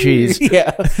mac and cheese.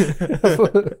 Yeah.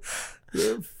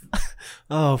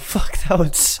 Oh, fuck. That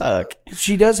would suck.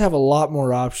 She does have a lot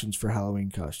more options for Halloween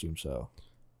costumes, though.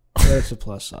 That's a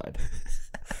plus side.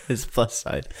 It's plus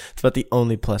side. It's about the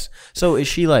only plus. So is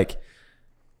she like...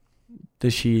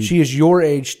 Does she... She is your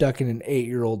age stuck in an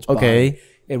 8-year-old's body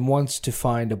and wants to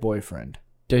find a boyfriend.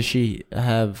 Does she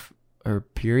have her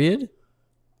period?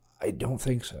 I don't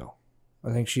think so.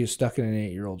 I think she is stuck in an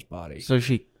 8-year-old's body. So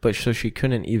she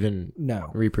couldn't even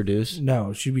reproduce?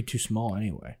 No, she'd be too small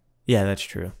anyway. Yeah, that's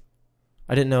true.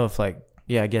 I didn't know if I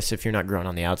guess if you're not growing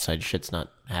on the outside, shit's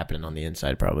not happening on the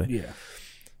inside probably. Yeah.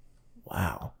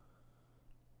 Wow.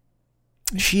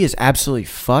 She is absolutely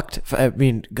fucked. I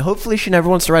mean, hopefully she never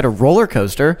wants to ride a roller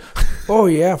coaster. Oh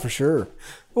yeah, for sure.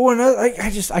 Well,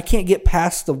 I can't get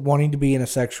past the wanting to be in a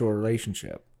sexual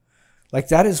relationship. Like,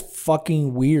 that is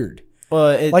fucking weird.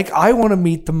 Well, like, I want to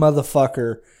meet the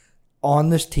motherfucker on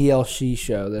this TLC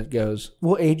show that goes,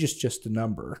 well, age is just a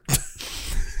number.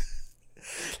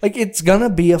 Like, it's gonna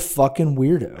be a fucking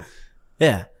weirdo.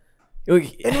 Yeah.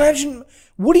 Imagine,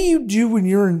 what do you do when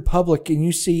you're in public and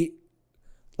you see,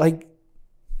 like,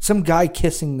 some guy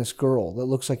kissing this girl that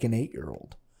looks like an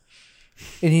 8-year-old?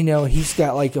 And, he's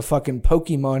got, like, a fucking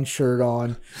Pokemon shirt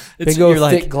on, big old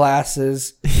thick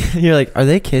glasses. You're like, are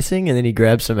they kissing? And then he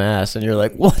grabs some ass, and you're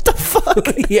like, what the fuck?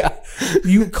 Yeah.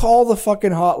 You call the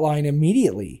fucking hotline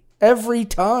immediately. Every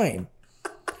time.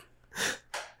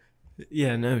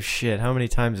 Yeah, no shit. How many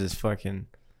times is fucking...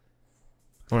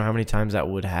 I wonder how many times that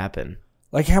would happen.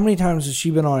 Like, how many times has she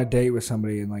been on a date with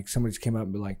somebody and, like, somebody just came up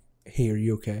and be like, hey, are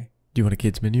you okay? Do you want a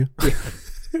kid's menu?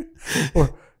 Yeah.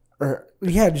 or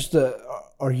yeah, just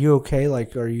are you okay?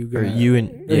 Like, are you you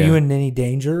in any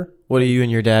danger? What do you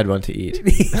and your dad want to eat?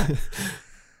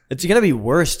 It's gonna be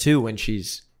worse too when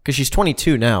because she's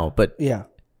 22 now, but yeah,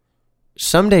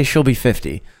 someday she'll be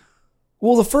 50.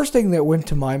 Well, the first thing that went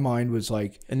to my mind was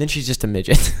like, and then she's just a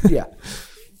midget. Yeah.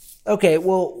 Okay.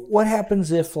 Well, what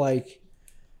happens if, like,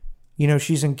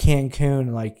 she's in Cancun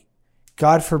and, like,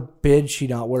 God forbid she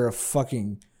not wear a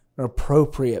fucking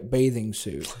appropriate bathing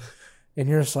suit. And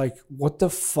you're just like, what the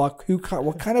fuck?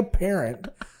 What kind of parent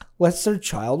lets their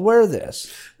child wear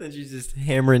this? Then she's just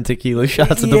hammering tequila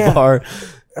shots at the bar.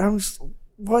 I'm just,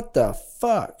 what the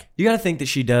fuck? You got to think that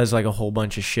she does, like, a whole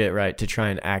bunch of shit, right, to try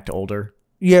and act older.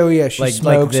 Yeah, well, yeah. She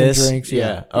smokes and drinks.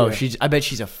 Yeah. Oh, yeah. I bet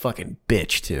she's a fucking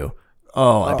bitch too.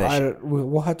 Oh, I bet.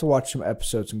 We'll have to watch some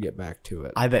episodes and get back to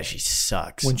it. I bet she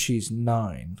sucks when she's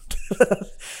 9.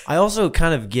 I also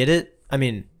kind of get it. I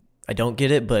mean, I don't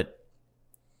get it, but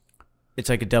it's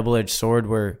like a double-edged sword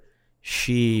where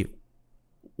she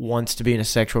wants to be in a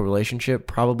sexual relationship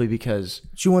probably because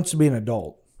she wants to be an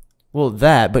adult. Well,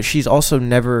 but she's also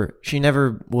never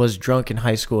was drunk in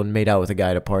high school and made out with a guy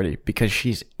at a party because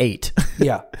she's 8.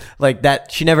 Yeah. Like that.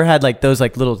 She never had, like, those,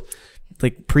 like, little,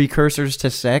 like, precursors to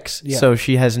sex. Yeah. So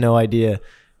she has no idea.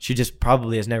 She just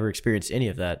probably has never experienced any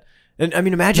of that. And I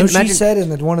mean, imagine. She said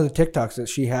in one of the TikToks that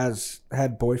she has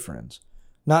had boyfriends.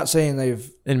 Not saying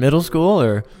they've... In middle school,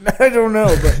 or? I don't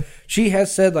know, but she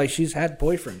has said, like, she's had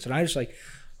boyfriends. And I just, like,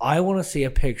 I want to see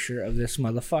a picture of this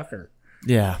motherfucker.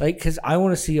 Yeah. Like, because I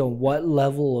want to see on what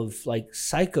level of, like,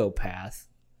 psychopath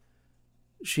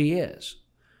she is.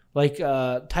 Like,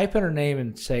 type in her name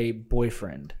and say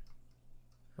boyfriend.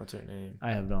 What's her name?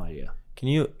 I have no idea. Can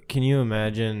you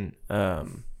imagine...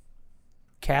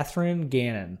 Catherine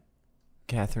Gannon.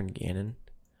 Catherine Gannon?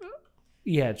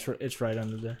 Yeah, it's right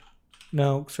under there.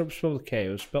 No, spelled with K. It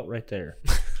was spelled right there.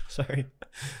 Sorry.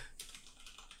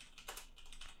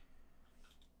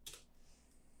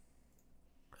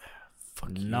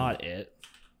 Fuck you. Not it.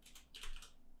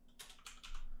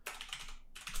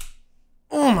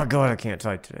 Oh my god, I can't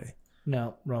type today.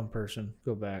 No, wrong person.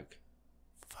 Go back.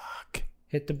 Fuck.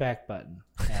 Hit the back button,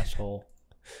 asshole.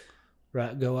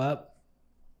 Right, go up.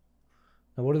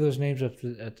 Now, what are those names up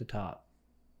at the top?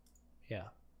 Yeah.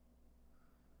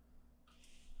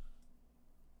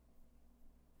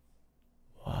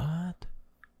 What?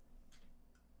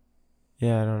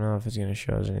 Yeah, I don't know if it's gonna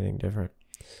show us anything different.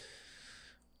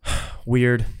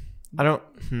 Weird. I don't.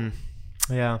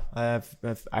 Yeah,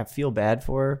 I feel bad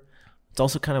for her. It's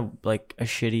also kind of like a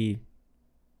shitty.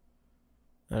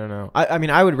 I don't know. I mean,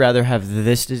 I would rather have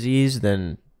this disease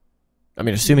than. I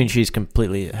mean, assuming she's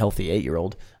completely healthy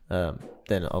 8-year-old, than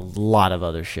a lot of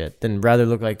other shit. Then rather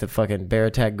look like the fucking bear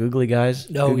attack googly guys.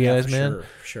 Oh yeah, guys, man.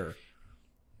 Sure.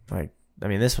 Like, I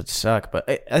mean, this would suck. But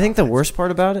I think the worst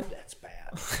part about it. That's bad.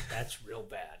 That's real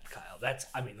bad, Kyle. That's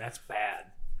bad.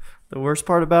 The worst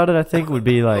part about it, I think, would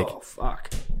be like, oh fuck,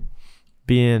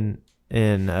 being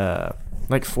in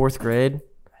like 4th grade.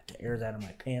 I have to air that in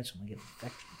my pants when I get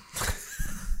infected.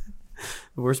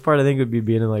 The worst part, I think, would be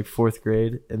being in like 4th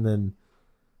grade and then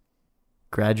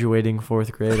graduating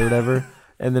 4th grade or whatever,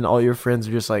 and then all your friends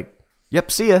are just like,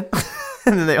 "Yep, see ya,"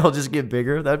 and then they all just get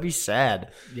bigger. That'd be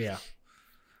sad. Yeah,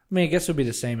 I mean, I guess it would be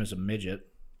the same as a midget.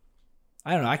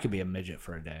 I don't know. I could be a midget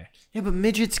for a day. Yeah, but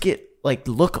midgets get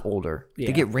look older. Yeah.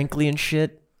 They get wrinkly and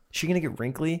shit. Is she gonna get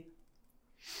wrinkly?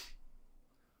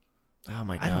 Oh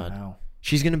my god. I don't know.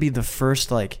 She's gonna be the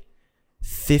first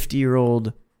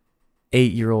 50-year-old,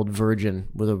 8-year-old virgin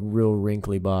with a real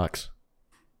wrinkly box.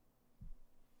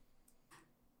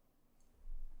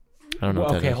 I don't know.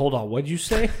 Okay, hold on. What'd you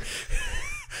say?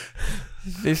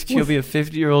 She'll be a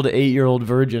 50-year-old, 8-year-old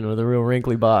virgin with a real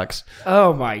wrinkly box.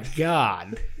 Oh my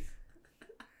God.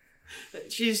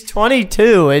 She's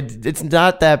 22. It's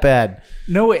not that bad.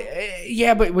 No,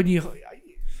 yeah, but when you,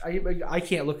 I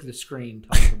can't look at the screen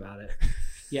talking about it.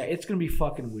 Yeah, it's gonna be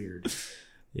fucking weird.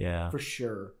 Yeah, for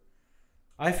sure.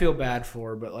 I feel bad for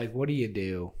her, but like, what do?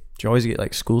 You always get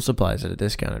like school supplies at a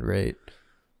discounted rate.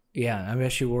 Yeah, I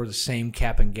bet she wore the same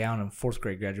cap and gown in 4th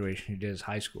grade graduation she did as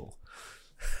high school.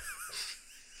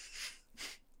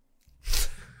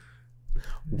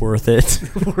 Worth it.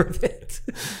 Worth it.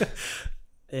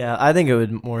 Yeah, I think it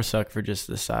would more suck for just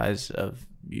the size of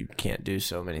you can't do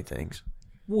so many things.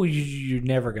 Well, you're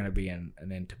never going to be in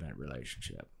an intimate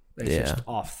relationship. It's just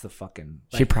off the fucking...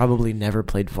 She probably never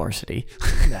played varsity.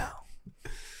 No.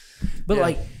 But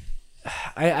like,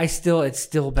 it's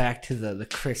still back to the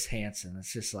Chris Hansen.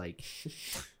 It's just like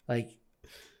if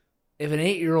an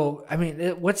 8-year-old... I mean,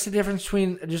 what's the difference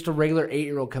between just a regular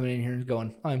 8-year-old coming in here and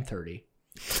going, I'm 30?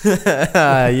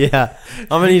 Yeah, I'm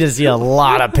gonna need to see a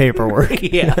lot of paperwork.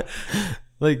 Yeah,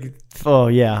 I'm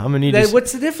gonna need to.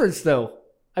 What's the difference, though?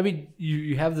 I mean,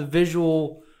 you have the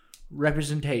visual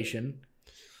representation,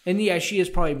 and yeah, she is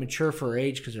probably mature for her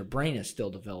age because her brain is still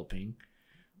developing,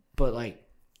 but like,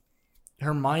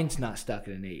 her mind's not stuck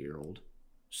in an 8-year-old.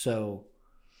 So,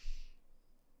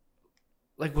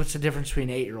 like, what's the difference between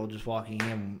an 8-year-old just walking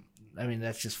in? I mean,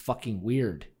 that's just fucking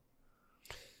weird.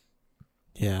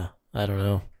 Yeah. I don't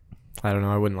know.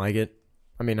 I wouldn't like it.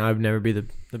 I mean, I'd never be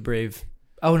the brave.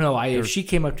 Oh no! If she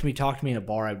came up to me, talked to me in a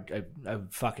bar, I'd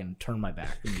fucking turn my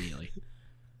back immediately.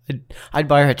 I'd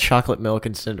buy her chocolate milk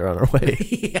and send her on her way.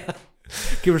 Yeah,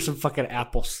 give her some fucking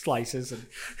apple slices and.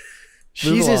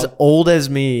 She's as old as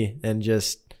me and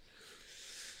just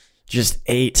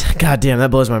 8. God damn,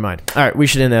 that blows my mind. All right, we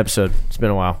should end the episode. It's been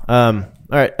a while. All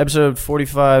right, episode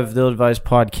 45, the Ill Advised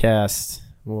Podcast.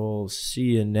 We'll see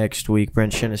you next week.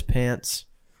 Brent shin his pants.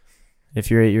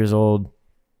 If you're 8 years old,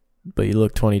 but you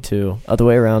look 22, other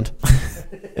way around,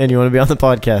 and you want to be on the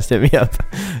podcast, hit me up.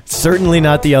 Certainly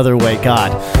not the other way.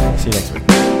 God. See you next week.